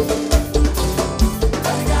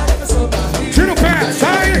 Tá ligado que eu sou barril? Tira o pé,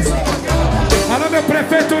 sai! Alô, meu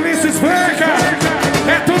prefeito INSCREVA-SE!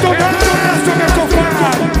 É tudo nosso, meu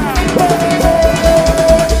compadre!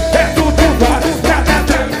 É tudo nosso! Nada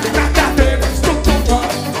dele, tudo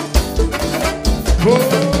nosso!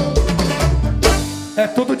 É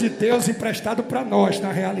tudo de Deus emprestado pra nós,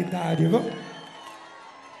 na realidade, viu?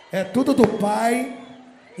 É tudo do Pai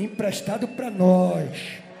emprestado pra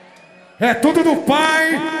nós. É tudo do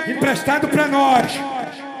Pai emprestado pra nós.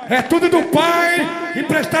 É tudo do Pai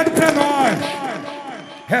emprestado pra nós.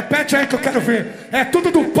 Repete aí que eu quero ver. É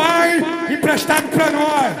tudo do Pai emprestado pra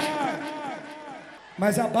nós.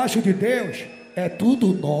 Mas abaixo de Deus é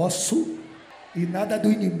tudo nosso e nada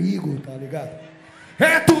do inimigo, tá ligado?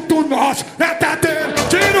 É tudo nosso, nada dele.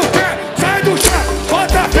 Tira o pé, sai do chão,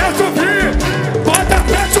 bota a pé subir, bota a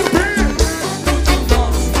pé subir.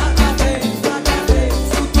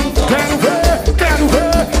 Quero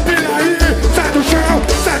ver, Pirai, sai do chão,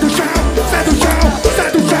 sai do chão, sai do chão,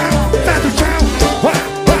 sai do chão, sai do chão.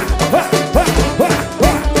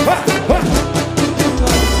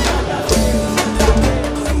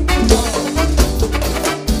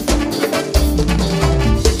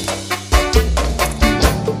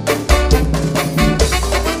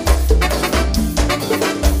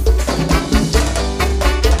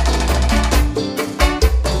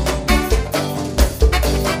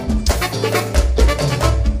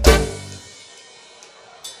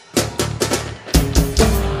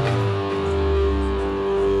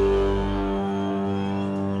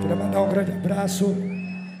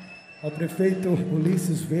 Ao prefeito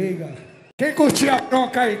Ulisses Veiga. Quem curtia a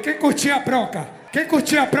bronca aí? Quem curtia a bronca? Quem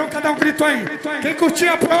curtia a bronca, dá um grito aí. Quem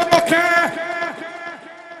curtia a bronca?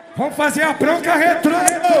 Vamos fazer a bronca retrô.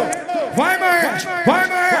 vai mais, vai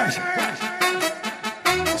mais.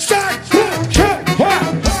 Sai do chão, vai,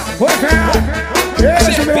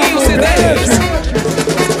 esse meu amor,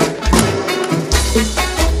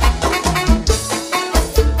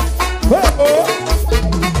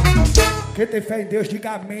 Quem tem fé em Deus,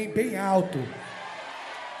 diga amém bem alto.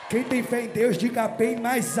 Quem tem fé em Deus, diga bem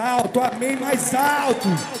mais alto, amém mais alto.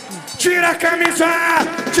 Tira a camisa,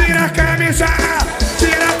 tira a camisa,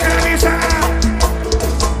 tira a camisa.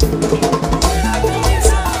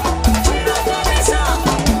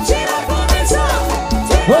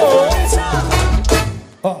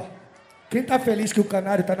 Ó, quem tá feliz que o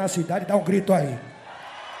Canário tá na cidade, dá um grito aí.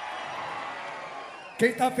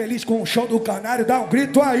 Quem tá feliz com o show do Canário, dá um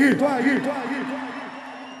grito aí.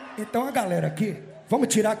 Então a galera aqui, vamos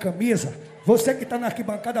tirar a camisa. Você que tá na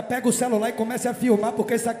arquibancada, pega o celular e comece a filmar,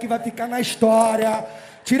 porque isso aqui vai ficar na história.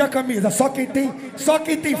 Tira a camisa, só quem tem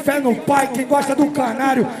fé no Pai, quem gosta do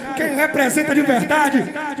Canário, quem representa de verdade.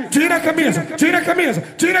 Tira a camisa, tira a camisa,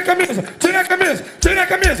 tira a camisa, tira a camisa, tira a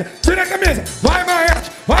camisa, tira a camisa. Vai,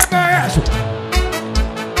 maestro, vai, maestro.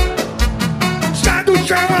 Sai do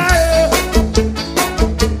chão aí.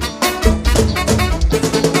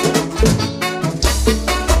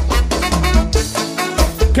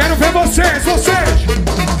 Quero ver vocês.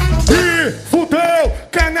 Ih, fudeu,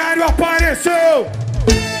 Canário apareceu.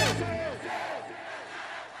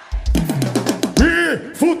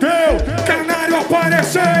 Ih, fudeu, Canário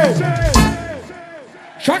apareceu.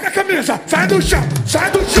 Joga a camisa, sai do chão, sai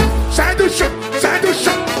do chão, sai do chão, sai do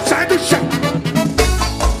chão, sai do chão.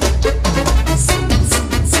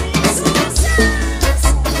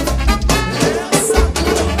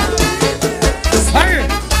 Aí,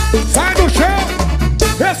 sai do chão.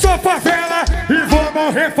 Eu sou favela e vou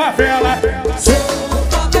morrer favela. Sou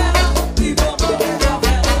favela e vou morrer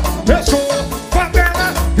favela. Eu sou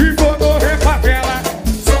favela e vou morrer favela.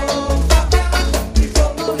 Sou favela e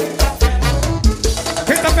vou morrer favela.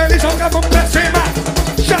 Quem tá feliz, joga a mão pra cima.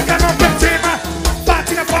 Joga a mão pra cima.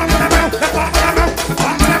 Bate na palma da mão, na palma da mão, na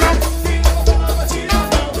palma da mão.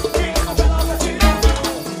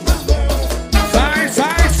 Sai,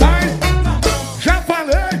 sai, sai. Já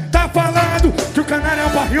falei, tá falando que o Canário é um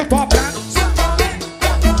barril dobrado.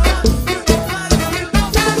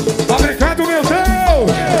 Obrigado, meu Deus!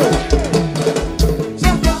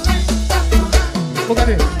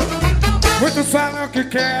 Muitos falam que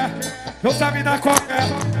quer, não sabe dar qual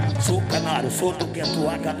é. Sou Canário, sou do gueto,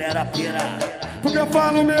 a galera pira. Porque eu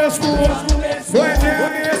falo mesmo, sou mesmo.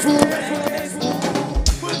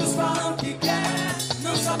 Muitos falam que quer,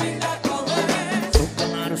 não sabem dar qual é. Sou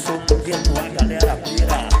Canário, sou do gueto, a galera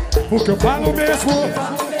pira. Porque eu falo mesmo.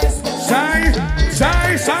 Sai,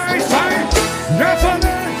 sai, sai, sai. Já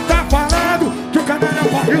falei, tá falando que o Canário é um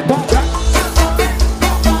barril dobrado.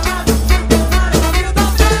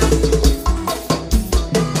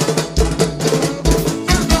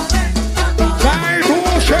 Sai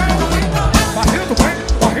do chão. Barril do bem,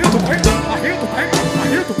 barril do bem, barril do bem,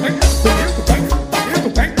 barril do bem, barril do bem, barril do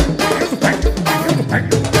bem, barril do bem, barril do bem.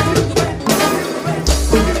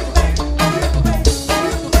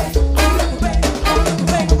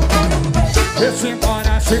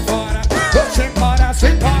 Simbora, simbora, simbora,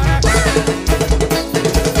 simbora.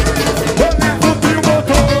 Eu levo o trio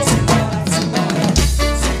motor.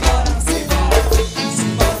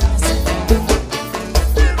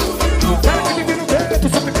 O cara que vive no gueto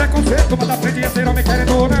sofre preconceito, mas aprende a ser homem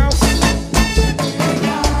querendo ou não.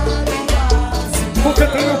 Porque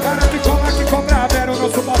tem um cara que cola, que cobra a vera,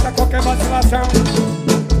 não suporta qualquer vacilação.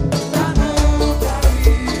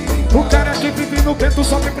 O cara que vive no gueto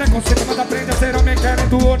sofre preconceito, mas aprende a ser homem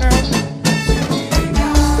querendo ou não.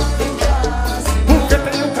 Porque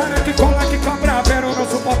tem um cara que cola, que cobra a vera, não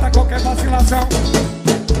suporta qualquer vacilação.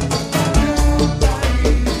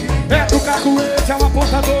 É do carro, esse é o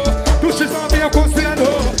apontador, do X9 é o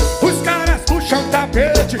conspirador. Os caras puxam o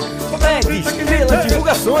tapete. Tags pela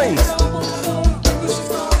divulgações.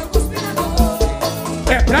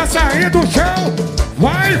 É pra sair do chão.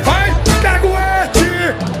 Vai, vai, caguete.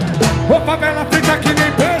 Ô favela frita que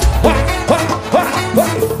nem peixe.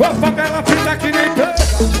 Ô favela frita que nem peixe.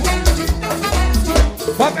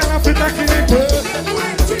 Favela frita que nem peixe.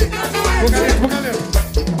 Ô galera,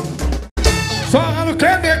 só no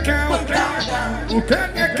que necão. O que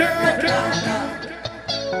necão.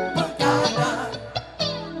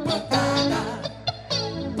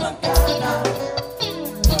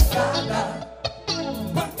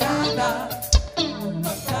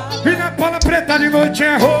 E na bola preta de noite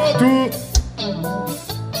é rodo.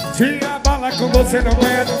 Se a bala com você não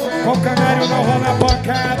entra, com o Canário não rola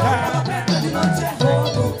pancada.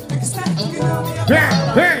 Vem,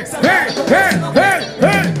 vem, vem, vem, vem,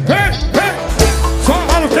 vem, vem.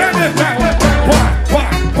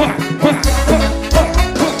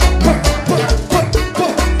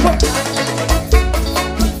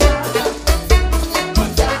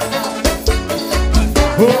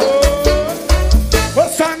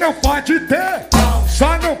 Só não pode ter,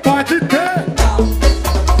 só não pode ter.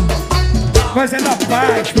 Nós é da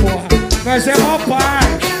paz, porra. Nós é maior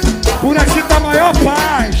paz. Por aqui tá a maior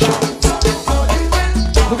paz.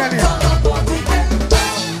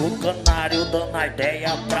 O Canário dando a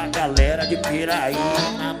ideia pra galera de Pirai,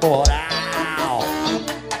 na moral.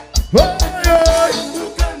 Oi, oi.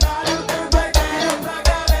 O Canário dando a ideia pra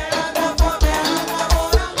galera da favela, na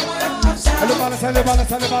moral, Olha o balanço, olha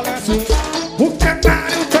o balanço. O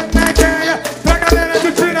Canário dando a ideia pra galera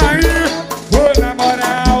de Pirai. Oi, na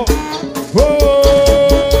moral. Oi.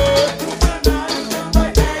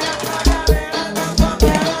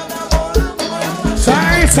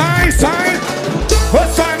 Sai, sai,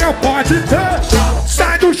 você não pode ter.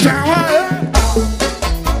 Sai do chão, aê.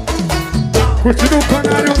 Curtindo o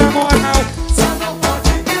Canário na moral. só não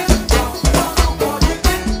pode ter, só não pode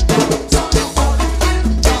ter, só não pode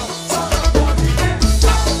ter, só não pode ter.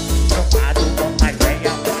 Canário dando a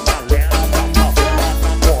ideia pra galera da favela,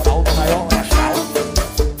 na moral do maior astral.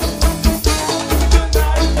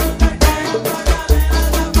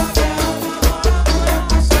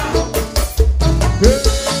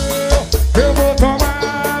 Eu vou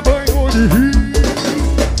tomar banho de rio.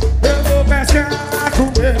 Eu vou pescar,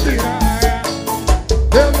 comer piranha.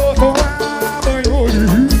 Eu vou tomar banho de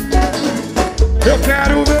rio. Eu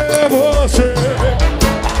quero ver você.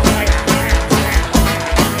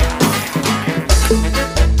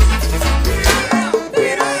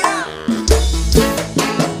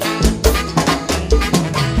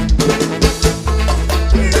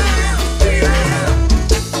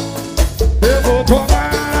 Eu vou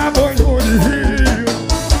tomar banho de rio.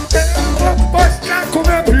 Eu vou pescar,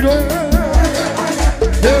 comer piranha.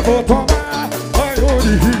 Eu vou tomar banho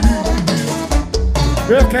de rio.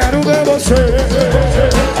 Eu quero ver você.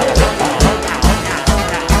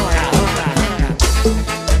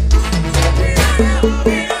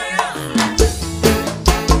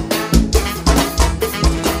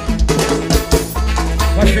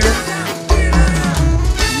 Vai chegar.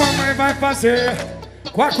 Mamãe vai fazer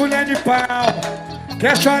com a colher de pau.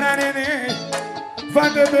 Quer chorar, neném? Vai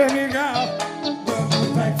beber mingau.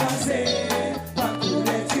 Vai fazer com a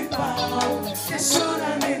colher de pau. Quer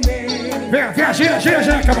chorar, neném? Vem, vem,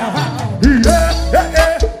 gira, camarada.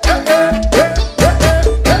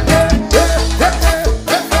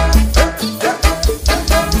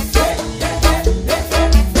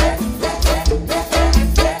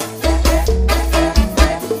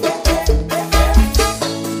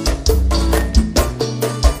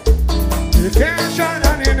 Quer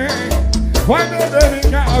chorar, neném? Vai beber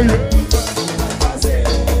mingau. Fazer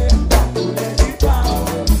com a colher de pau.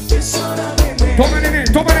 Quer chorar, neném? Toma, neném,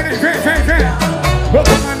 vem.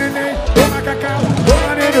 Toma, neném, toma cacau,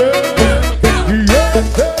 toma, neném.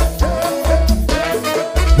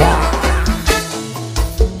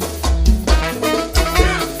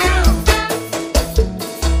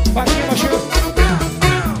 Baixinho.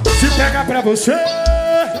 Se pega pra você,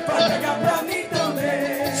 Vai pegar pra mim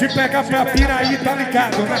também. se pega pra Pirai, tá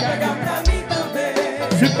ligado, Vai né? pegar pra mim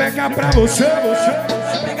também. Se pega pra você,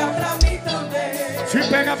 Vai pegar pra mim também. se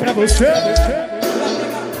pega pra você.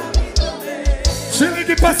 Se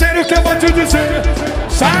ligue, parceiro, que eu vou te dizer.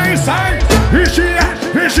 Sai, vigia,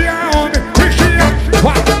 homem, vigia.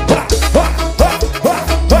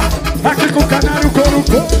 Aqui com o Canário, couro.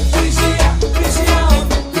 Vigia,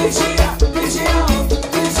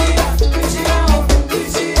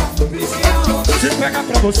 Se pega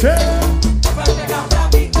pra você, vai pegar pra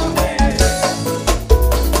mim também.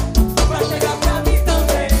 Vai pegar pra mim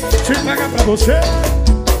também. se pega pra você,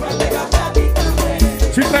 Vai pegar pra mim também.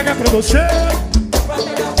 se pega pra você. Vai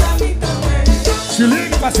pegar pra mim também. Se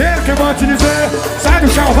ligue, parceiro, que eu vou te dizer. Sai do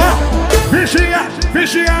chão, vá.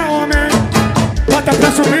 Vigia, homem. Bota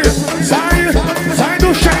pra subir. Sai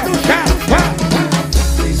do chão, vá.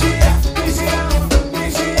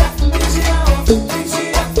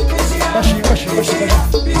 Baixinho.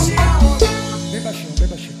 Bem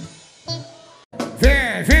baixinho.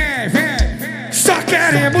 Vem. Só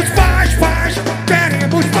queremos paz.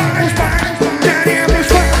 Queremos paz.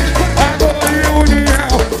 Amor e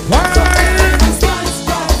união. Vai.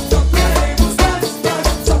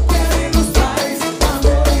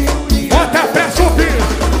 Bota pra subir.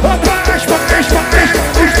 Paz.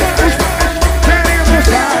 Queremos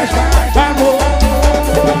paz. Amor.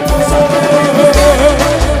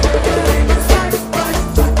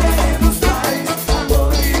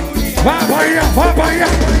 Vai, Bahia.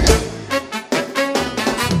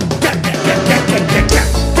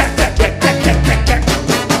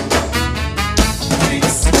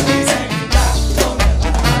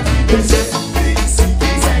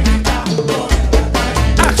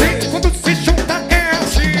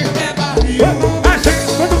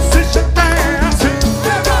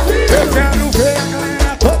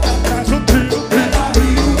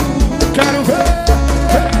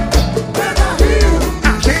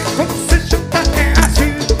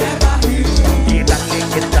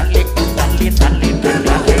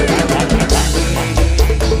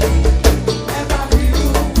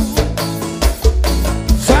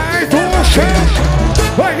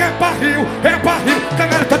 barril, é barril.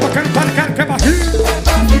 Canário tá tocando, tá ligado que é barril.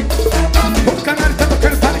 O canário tá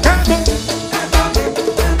tocando, tá ligado.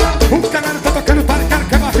 O canário tá tocando, tá ligado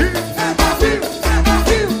que é barril.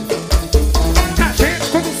 A gente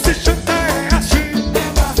quando se chanta é assim.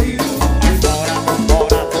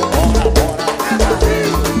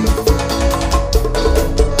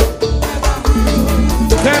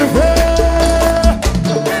 Quero ver.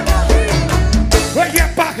 Oi, é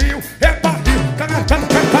barril, é barril. Canário tá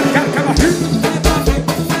tocando, tá ligado que é barril.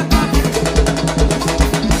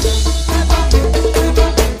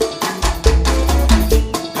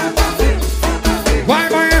 Vai,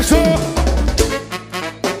 maestro!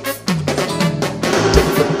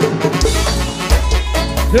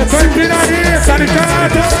 Eu tô em Pirai, tá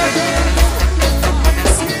ligado?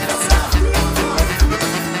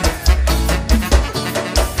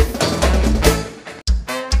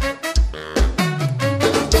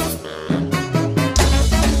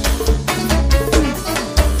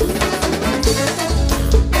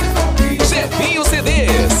 Chefinho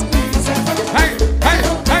CDs. Ai, ai,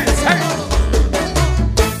 ai, ai.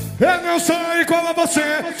 Eu não sou igual a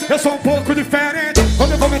você, eu sou um pouco diferente.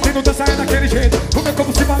 Quando eu vou metendo dança é daquele jeito. O meu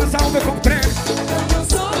corpo se balança, o meu corpo treme.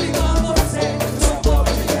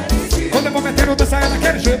 Quando eu vou metendo dança é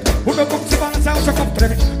daquele jeito. O meu corpo se balança, o seu corpo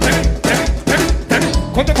treme. Treme, treme, treme, treme.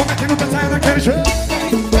 Quando eu vou metendo dança é daquele jeito.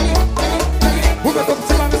 O meu corpo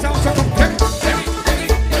se balança, o seu corpo treme. Treme, treme,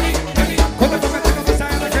 treme, treme. Quando eu vou metendo dança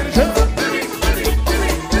é daquele jeito.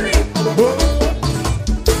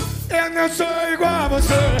 Eu não sou igual a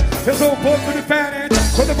você, eu sou um pouco diferente.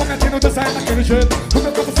 Quando eu vou metendo dança é daquele jeito. O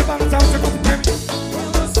meu corpo se balança, o seu corpo treme.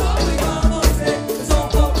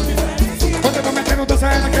 Quando eu vou metendo dança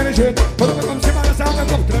é daquele jeito. Quando o meu corpo se balança, o meu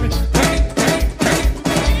corpo treme.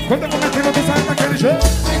 Quando eu vou metendo dança é daquele jeito.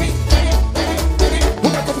 O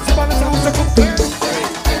meu corpo se balança, o seu corpo treme.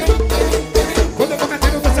 Quando eu vou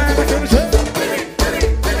metendo dança é daquele jeito.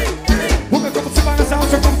 O meu corpo se balança, o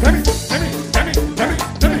seu corpo treme. Treme, treme, treme,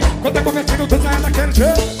 treme. Quando eu vou metendo dança é daquele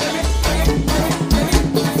jeito.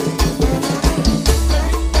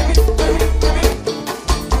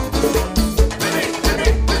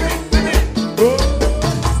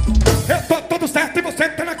 Eu tô todo certo e você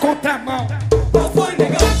tá na contramão. Eu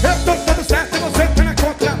tô todo certo e você tá na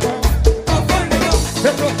contramão.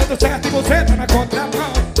 Eu tô todo certo e você tá na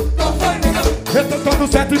contramão. Eu tô todo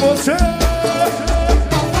certo e você.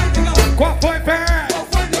 Qual foi, velho?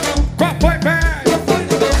 Qual foi, velho?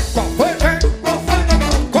 Qual foi, velho? Qual foi, velho?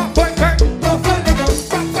 Qual foi, velho?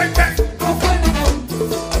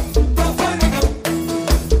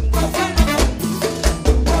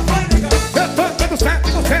 Eu tô todo certo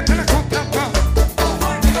e você tá na contramão.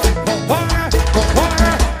 Vambora,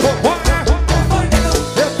 vambora, vambora.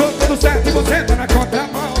 Eu tô todo certo e você tá na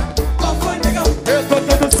contramão. Eu tô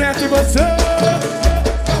todo certo e você.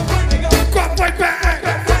 Qual foi, velho?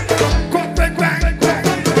 Qual foi, velho?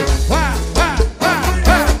 Vá, vá, vá,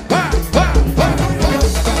 vá, vá, vá, vá.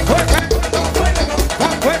 Qual foi, velho?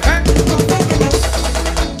 Qual foi, velho?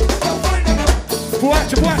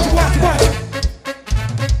 Boate, boate, boate, boate.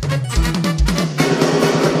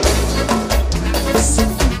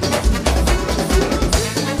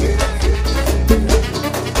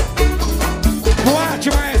 Boate,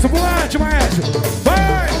 maestro, boate, maestro.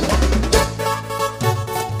 Vai!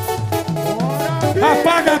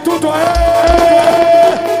 Apaga tudo aí!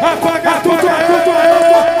 Apaga tudo aí!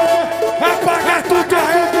 Apaga tudo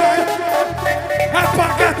aí!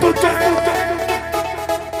 Apaga tudo aí!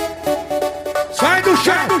 Sai do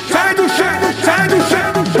chão, sai do chão, sai do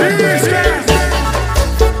chão! Esquece!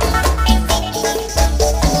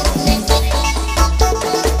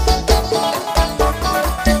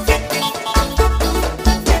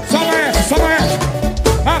 Só maestro, só maestro!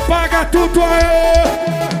 Apaga tudo aí!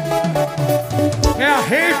 É a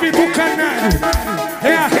rave do Kannário,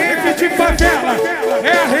 é a rave de favela,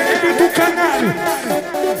 é a rave do Kannário.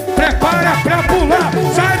 Prepara pra pular,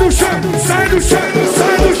 sai do chão, sai do chão,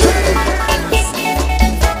 sai do chão.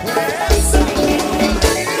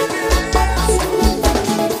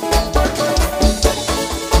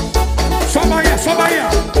 Só Bahia, só Bahia.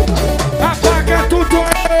 Apaga tudo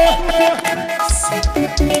aí.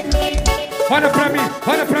 Olha pra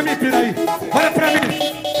mim, Pirai, olha pra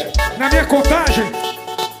mim. Na minha contagem,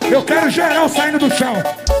 eu quero geral saindo do chão.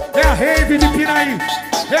 É a rave de Pirai,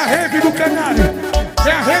 é a rave do Kannário,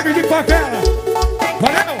 é a rave de favela.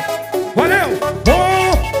 Valeu, valeu.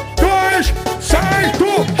 1, 2, sai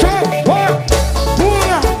do chão.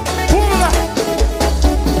 Pula, pula.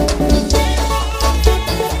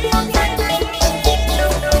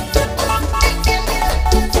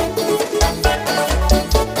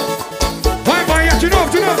 Vai, Bahia, de novo,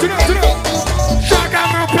 de novo. Joga a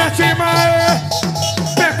mão pra cima,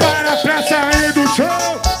 prepara pra sair do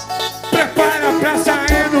chão. Prepara pra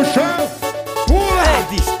sair do chão. Pula,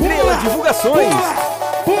 Ed Estrela Divulgações.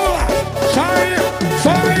 pula, sai,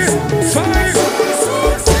 sai, sai.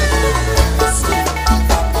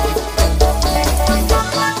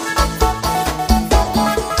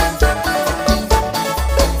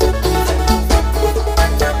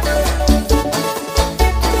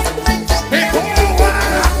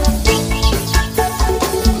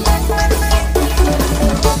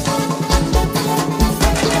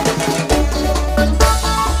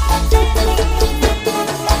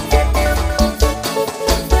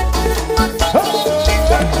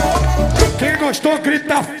 Gostou,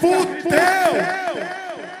 grita, fudeu!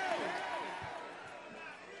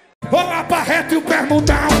 Olá, Barreto e o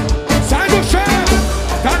bermudão, sai do chão!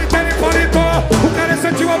 Dá-lhe telefonito, o cara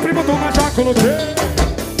sentiu o primo do mas já coloquei.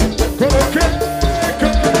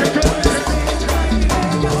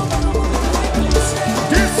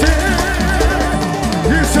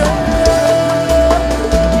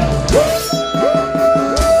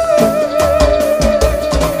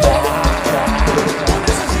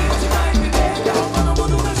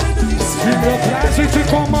 Se te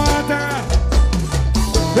incomoda,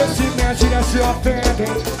 esse minha gíria se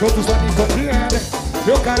ofendem, todos não me compreendem.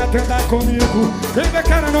 Meu cara tenta comigo, quem vê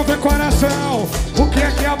cara não vê coração. O que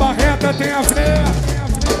é que a barreta tem a ver?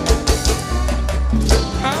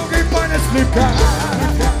 Alguém pode explicar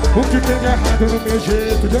o que tem de errado no meu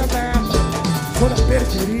jeito de andar? Sou da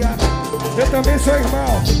periferia, eu também sou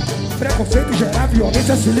irmão. Preconceito gerar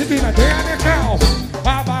violência, se liga e na ideia legal.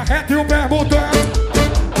 A barreta e o bermudão.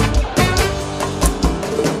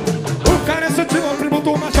 O cara sentiu o primo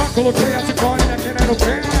do mas já coloquei a cicória aqui no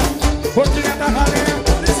pé. Porque é da valendo.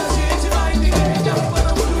 Deixa a gente vai entender que a roupa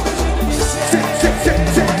não muda o jeito de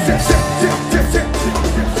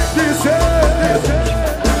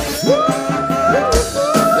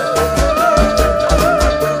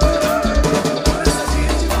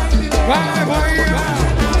Vai, vai, vai.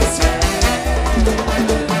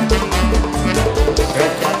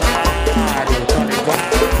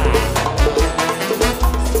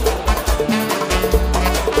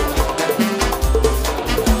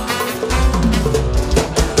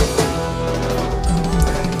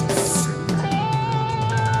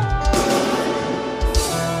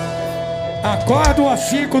 Acordo às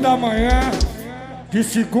 5 da manhã, de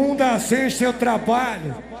segunda a sexta eu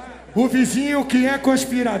trabalho. O vizinho que é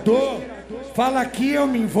conspirador fala que eu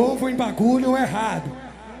me envolvo em bagulho errado.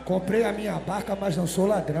 Comprei a minha barca, mas não sou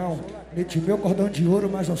ladrão. Meti meu cordão de ouro,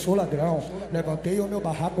 mas não sou ladrão. Levantei o meu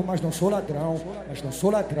barraco, mas não sou ladrão. Mas não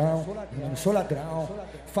sou ladrão, eu não sou ladrão.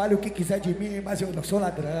 Fale o que quiser de mim, mas eu não sou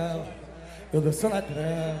ladrão. Eu não sou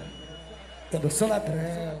ladrão, eu não sou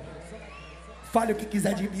ladrão. Fale o que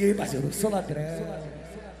quiser de mim, mas eu não sou ladrão.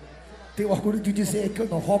 Tenho orgulho de dizer que eu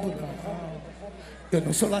não roubo, não. Eu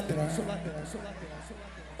não sou ladrão.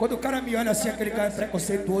 Quando o cara me olha assim, aquele cara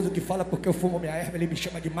preconceituoso que fala porque eu fumo minha erva, ele me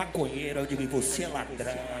chama de maconheiro. Eu digo, você é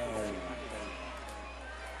ladrão.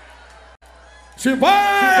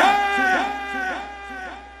 Simbora!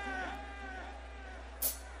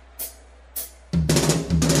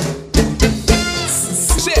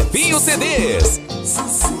 Chefinho CDs.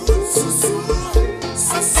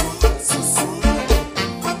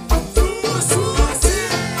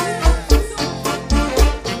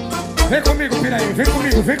 Vem comigo, Pirai, vem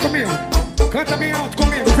comigo, vem comigo. Canta bem alto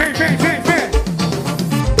comigo, vem, vem, vem, vem.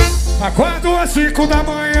 Acordo às 5 da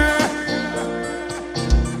manhã.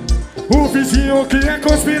 O vizinho que é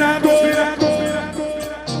conspirador.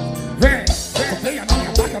 Vem, comprei a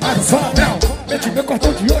minha barca, mas não sou ladrão. Meti meu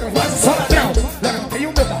cordão de ouro, mas não sou ladrão. Levantei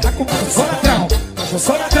o meu barraco, mas não sou ladrão. Mas não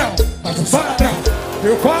sou ladrão, mas não sou ladrão.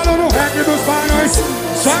 Eu colo no reggae dos barões.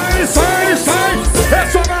 Sai, sai, sai.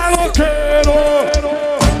 Eu sou maloqueiro.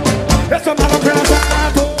 Eu sou maloqueiro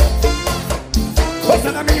atrasado.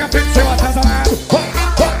 Você na minha frente, seu atrasalado.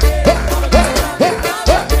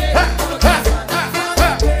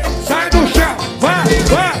 Sai do chão, vai,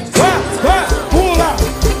 vai, vai, vai. Pula,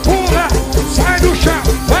 pula, sai do chão,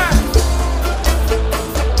 vai.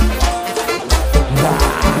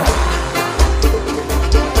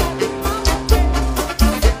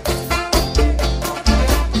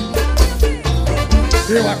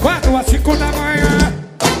 Eu acordo às 5 da manhã.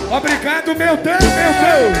 Obrigado, meu Deus, meu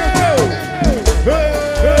Deus.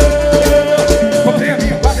 Comprei a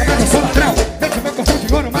minha barca, mas não sou ladrão. Deixa meu cordão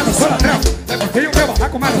de ouro, mas não sou ladrão. Levantei o meu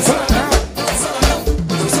barraco, mas não sou ladrão.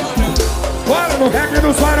 Bora no reggae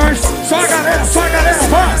dos varões. Só a galera,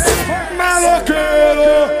 vai.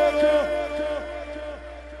 Maloqueiro.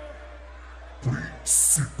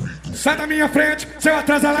 Sai da minha frente, seu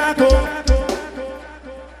atrasalado.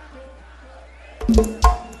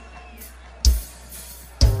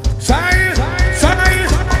 Sai, sai daí,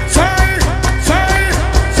 sai, sai,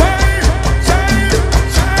 sai, sai,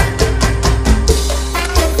 sai.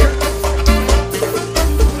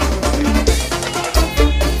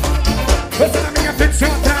 Sai da minha frente, seu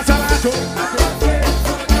atrasalado.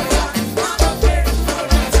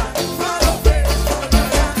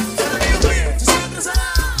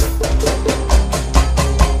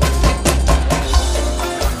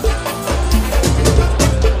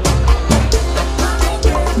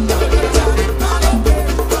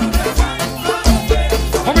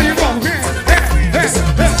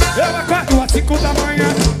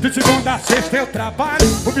 De segunda a sexta eu trabalho.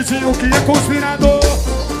 O vizinho que é conspirador.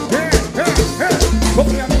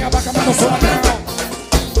 Comprei a minha vaca, mas não sou ladrão.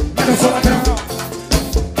 Mas não sou ladrão.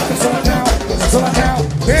 Mas não sou ladrão. Mas não sou ladrão.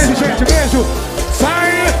 Beijo, gente, beijo.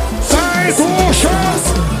 Sai, sai do chão.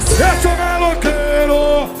 Eu sou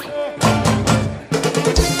maloqueiro.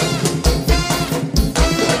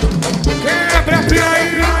 Quebra a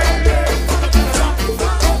Pirai.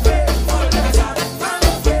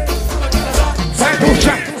 Sai do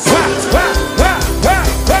chão.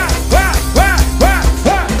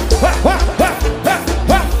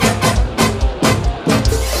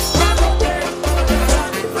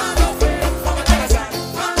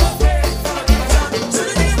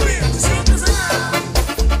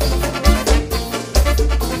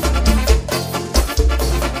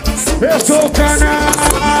 Eu sou o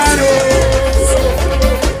Kannário.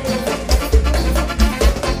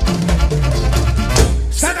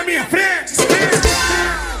 Sai da minha frente.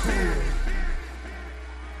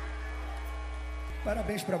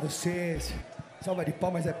 Parabéns pra vocês. Salva de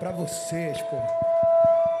palmas é pra vocês, pô.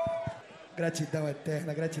 Gratidão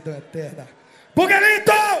eterna, gratidão eterna.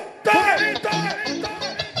 Buguelito!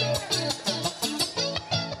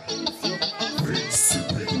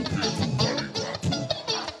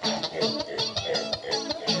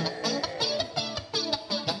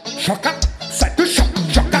 Choca, sai do chão,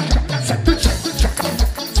 choca, sai do chão, choca,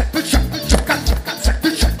 sai do chão, choca, sai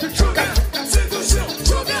do chão, choca, Sai do chão,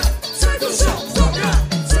 joga, sai do chão, joga,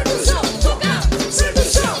 sai do chão, joga, sai do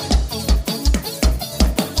chão.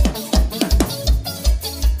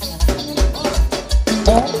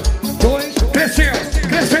 Dois, cresceu,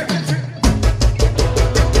 cresceu.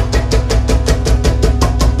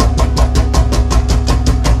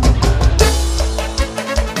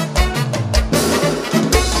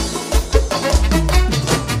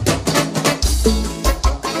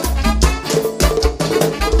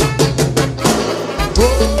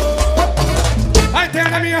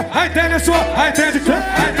 A internet é sua, a internet de quem?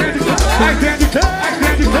 A internet de quem? A internet de quem? A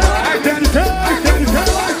internet de quem? A internet de quem? A internet de quem?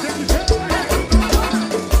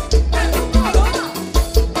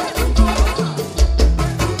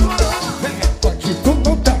 Bandido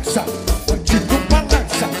não dança, bandido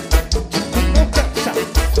balança, bandido não dança,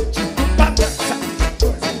 bandido balança.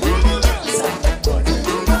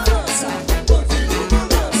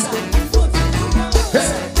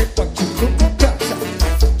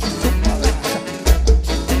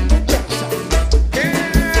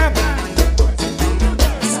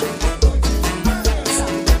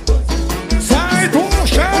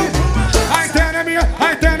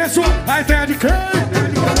 A ideia de quem?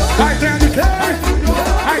 A ideia de quem?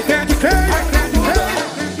 A ideia de quem?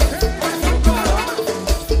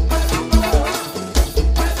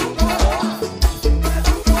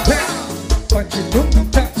 Bandido não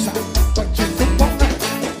dança, bandido balança.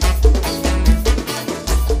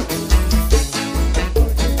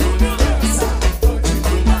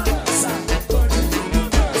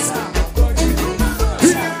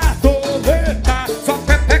 E a doleta, só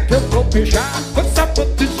pepe que eu vou beijar. Com sabor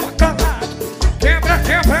de chocolate, quebra,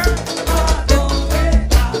 quebra.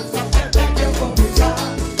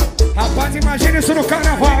 Rapaz, imagina isso no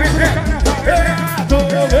carnaval, hein? É a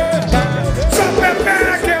doleta, só pepe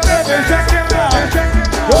que eu vou beijar.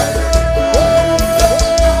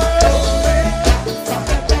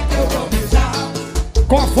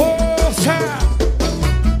 Com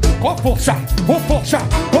força, com força,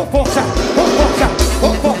 com força, com força,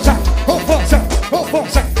 com força, com força, com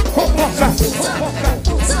força, com força, com força.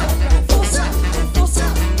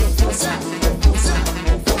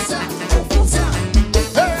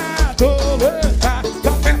 É a doleta,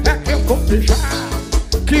 só pepe que eu vou beijar.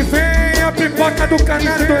 Que vem a pipoca do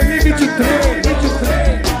Kannário 2023.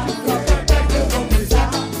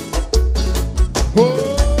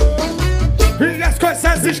 E as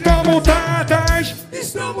coisas estão mudadas.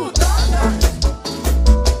 Estão mudadas.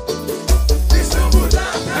 Estão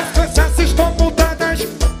mudadas. As coisas estão mudadas.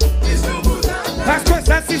 Estão mudadas. As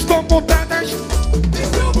coisas estão mudadas.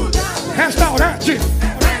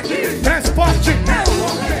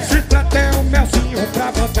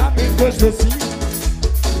 gostosinho.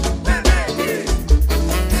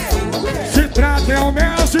 Se trata é o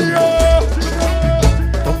meu senhor.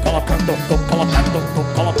 Tô colocando, tô colocando, tô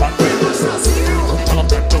colocando. Tô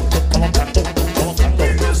colocando, tô colocando, tô colocando.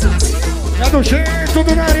 É do jeito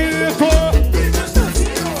do Narito.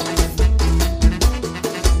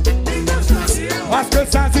 As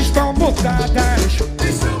coisas estão mudadas.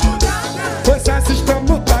 Coisas estão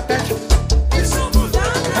mudadas.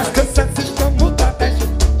 As coisas estão mudadas.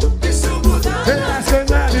 As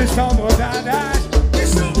coisas estão mudadas.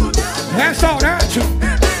 Restaurante,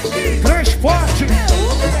 transporte.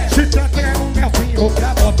 Se trata é um melzinho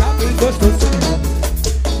pra botar bem gostosinho.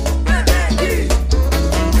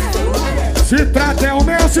 Se trata é o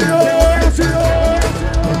meu senhor.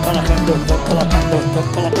 Tô colocando, tô colocando, tô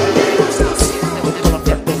colocando.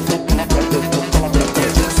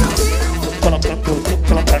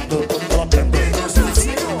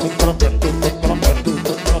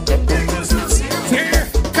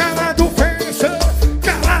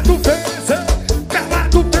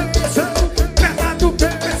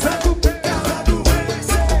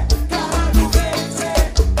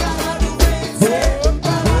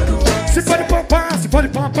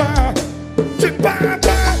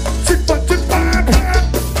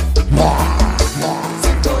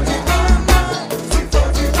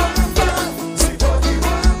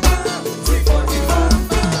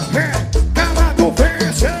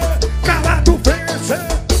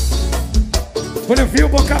 Olha, viu o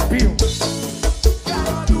bocapinho.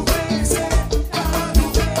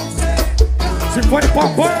 Se pode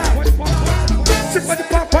papar, se pode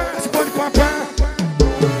papar, se pode papar.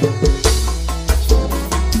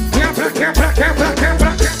 Quebra, quebra, quebra,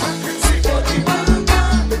 quebra, quebra. Se pode papar,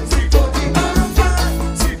 se pode papar, se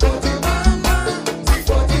pode papar, se pode papar.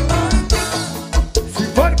 Se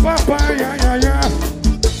pode papar, ai, ai, ai.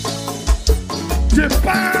 Se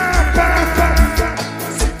papar.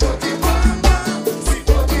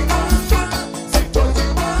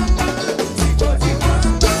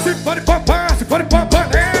 Pode papar,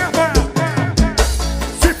 leva.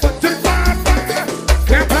 Se pode papar,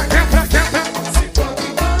 quebra, quebra, quebra. Se pode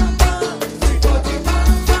papar, se pode papar, se pode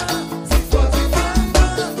papar, se pode papar.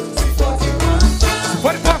 Se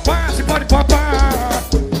pode papar, se pode papar,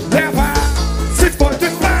 leva. Se pode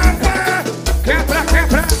papar, quebra,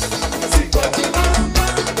 quebra. Se pode papar,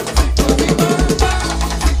 se pode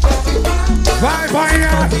papar, se pode papar. Vai, vai,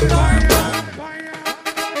 vai.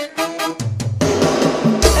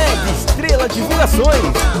 Divulgações.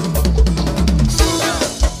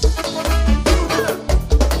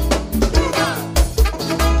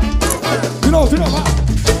 De novo,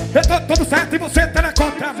 eu tô todo certo e você tá na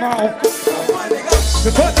contramão.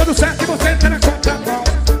 Eu tô todo certo e você tá na contramão.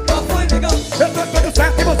 Eu tô todo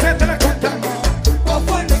certo e você tá na contramão.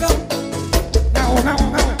 Não, não,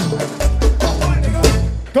 não.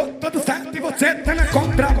 Tô todo certo e você tá na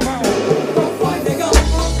contramão.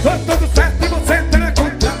 Tô todo certo e você tá na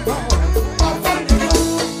contramão.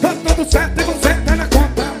 Certo e você tá na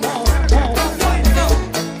contramão.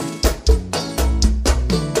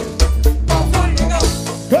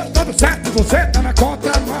 Tô todo certo e você tá na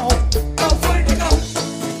contramão.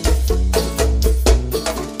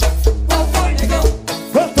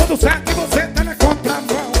 Tô todo certo e você tá na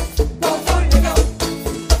contramão.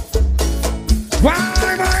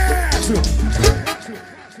 Vai, maestro!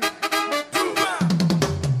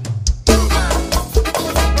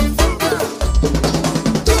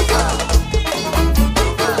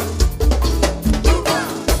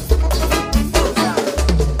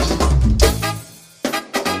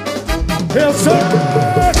 Eu sou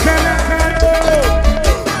Kannário.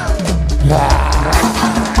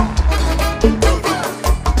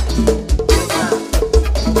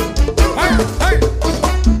 Ai, ai.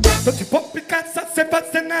 Tô de pop caça, cê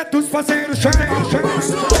fascinados, fazendo chão.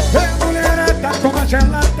 Ei, mulherada, como a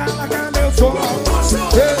gelada, larga meu som.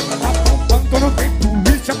 Ei, apontando no tempo,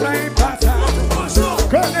 bicha pra embaixar.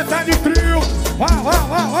 Caneta de trio,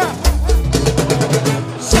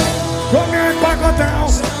 come pagodão.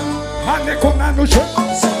 A necona no chão,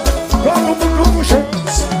 todo mundo no chão.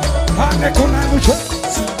 A necona no chão,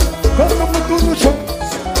 todo mundo no chão.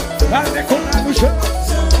 A necona no chão.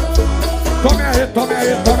 Tome aí, tome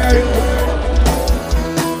aí, tome aí.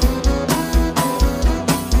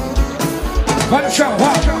 Vai no chão,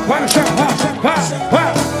 vai no chão, vai.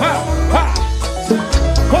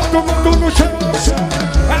 Todo mundo no chão.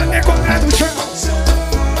 A necona no chão.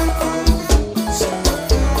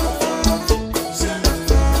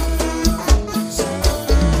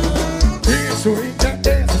 Isso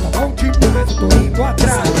entender, tá bom demais, tô indo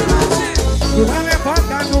atrás. Na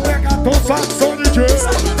levada no pegador, só sou DJ.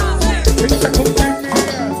 Isso é com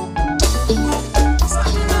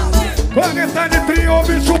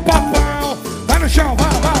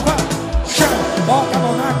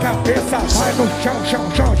Vai no chão, chão,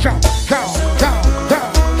 chão, chão, chão, chão, chão,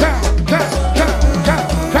 chão, chão, chão, chão,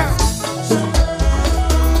 chão.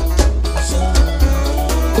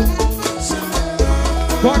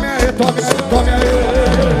 Tome aí, tome aí, tome aí.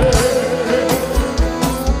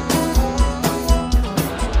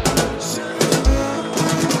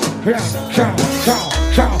 Chão, chão, chão,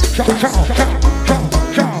 chão, chão, chão, chão, chão,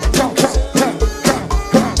 chão, chão, chão, chão.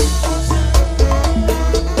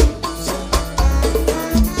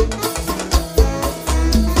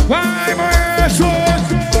 Vai, maestro!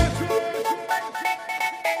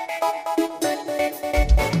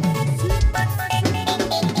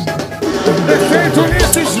 Defeito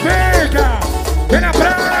Ulisses Veiga! Vem na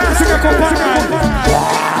praça, meu compadre!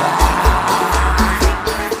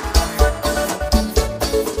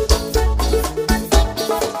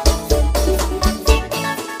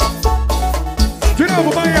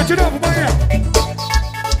 De novo, Bahia!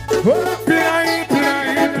 Pirai,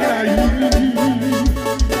 Pirai, Pirai.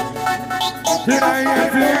 Pirai,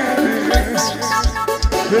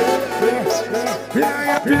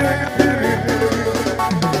 Pirai, Pirai, Pirai.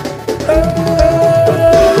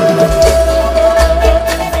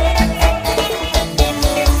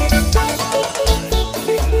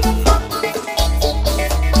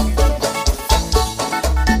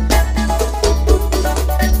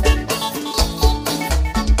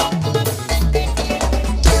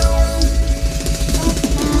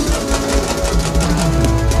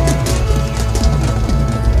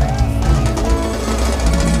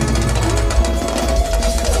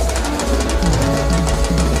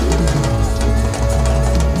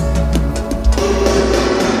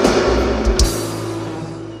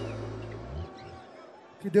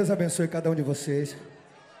 Que Deus abençoe cada um de vocês.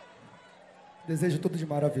 Desejo tudo de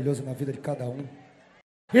maravilhoso na vida de cada um.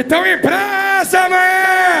 Então em praça,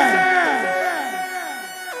 amanhã!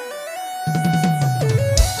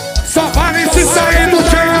 Só vale se sair do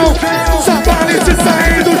chão! Só vale se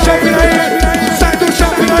sair do chão, Pirai! Sai do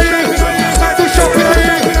chão, Pirai! Sai do chão,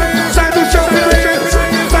 Pirai! Sai do chão, Pirai!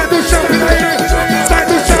 Sai do chão, Pirai! Sai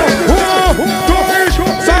do chão! 1,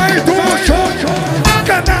 2, sai do chão!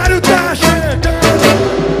 Canário tá chegando!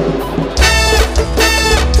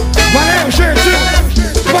 Valeu, gente!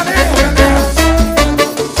 Valeu, galera!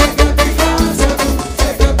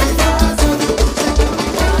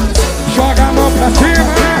 Joga a mão pra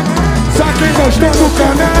cima, né? Só quem gostou do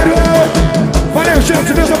Kannário. Valeu,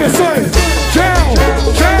 gente! Deus abençoe! Tchau!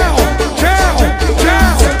 Tchau! Tchau!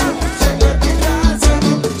 Tchau!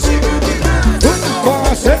 O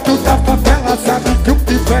conceito da favela sabe que o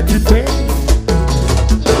pivete tem.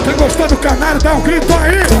 Quem gostou do Kannário, dá um grito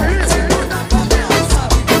aí!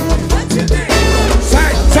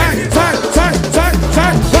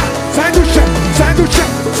 Sai do chão, sai do chão,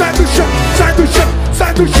 sai do chão, sai do chão,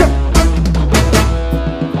 sai do chão.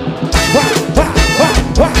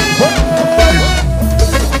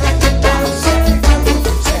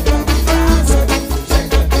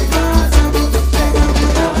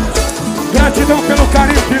 Gratidão pelo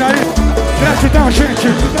carinho, Pirai. Gratidão, gente.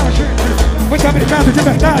 Muito obrigado de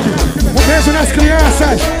verdade. Um beijo nas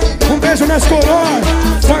crianças, um beijo nas coroas.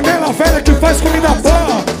 Panela velha que faz comida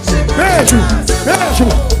boa. Beijo, beijo.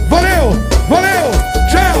 Valeu, valeu.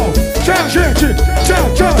 Tchau, tchau, gente.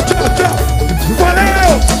 Tchau, tchau, tchau, tchau.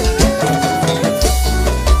 Valeu.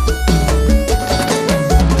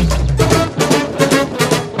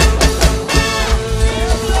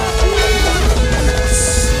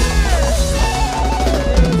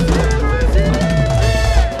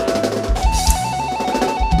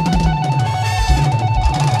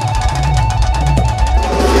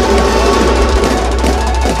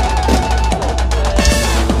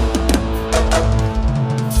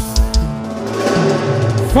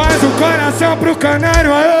 Faz o coração pro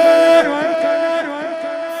Kannário, aê!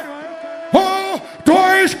 1,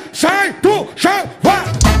 2, sai do chão, vai!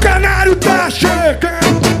 Kannário tá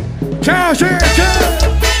chegando! Tchau, gente!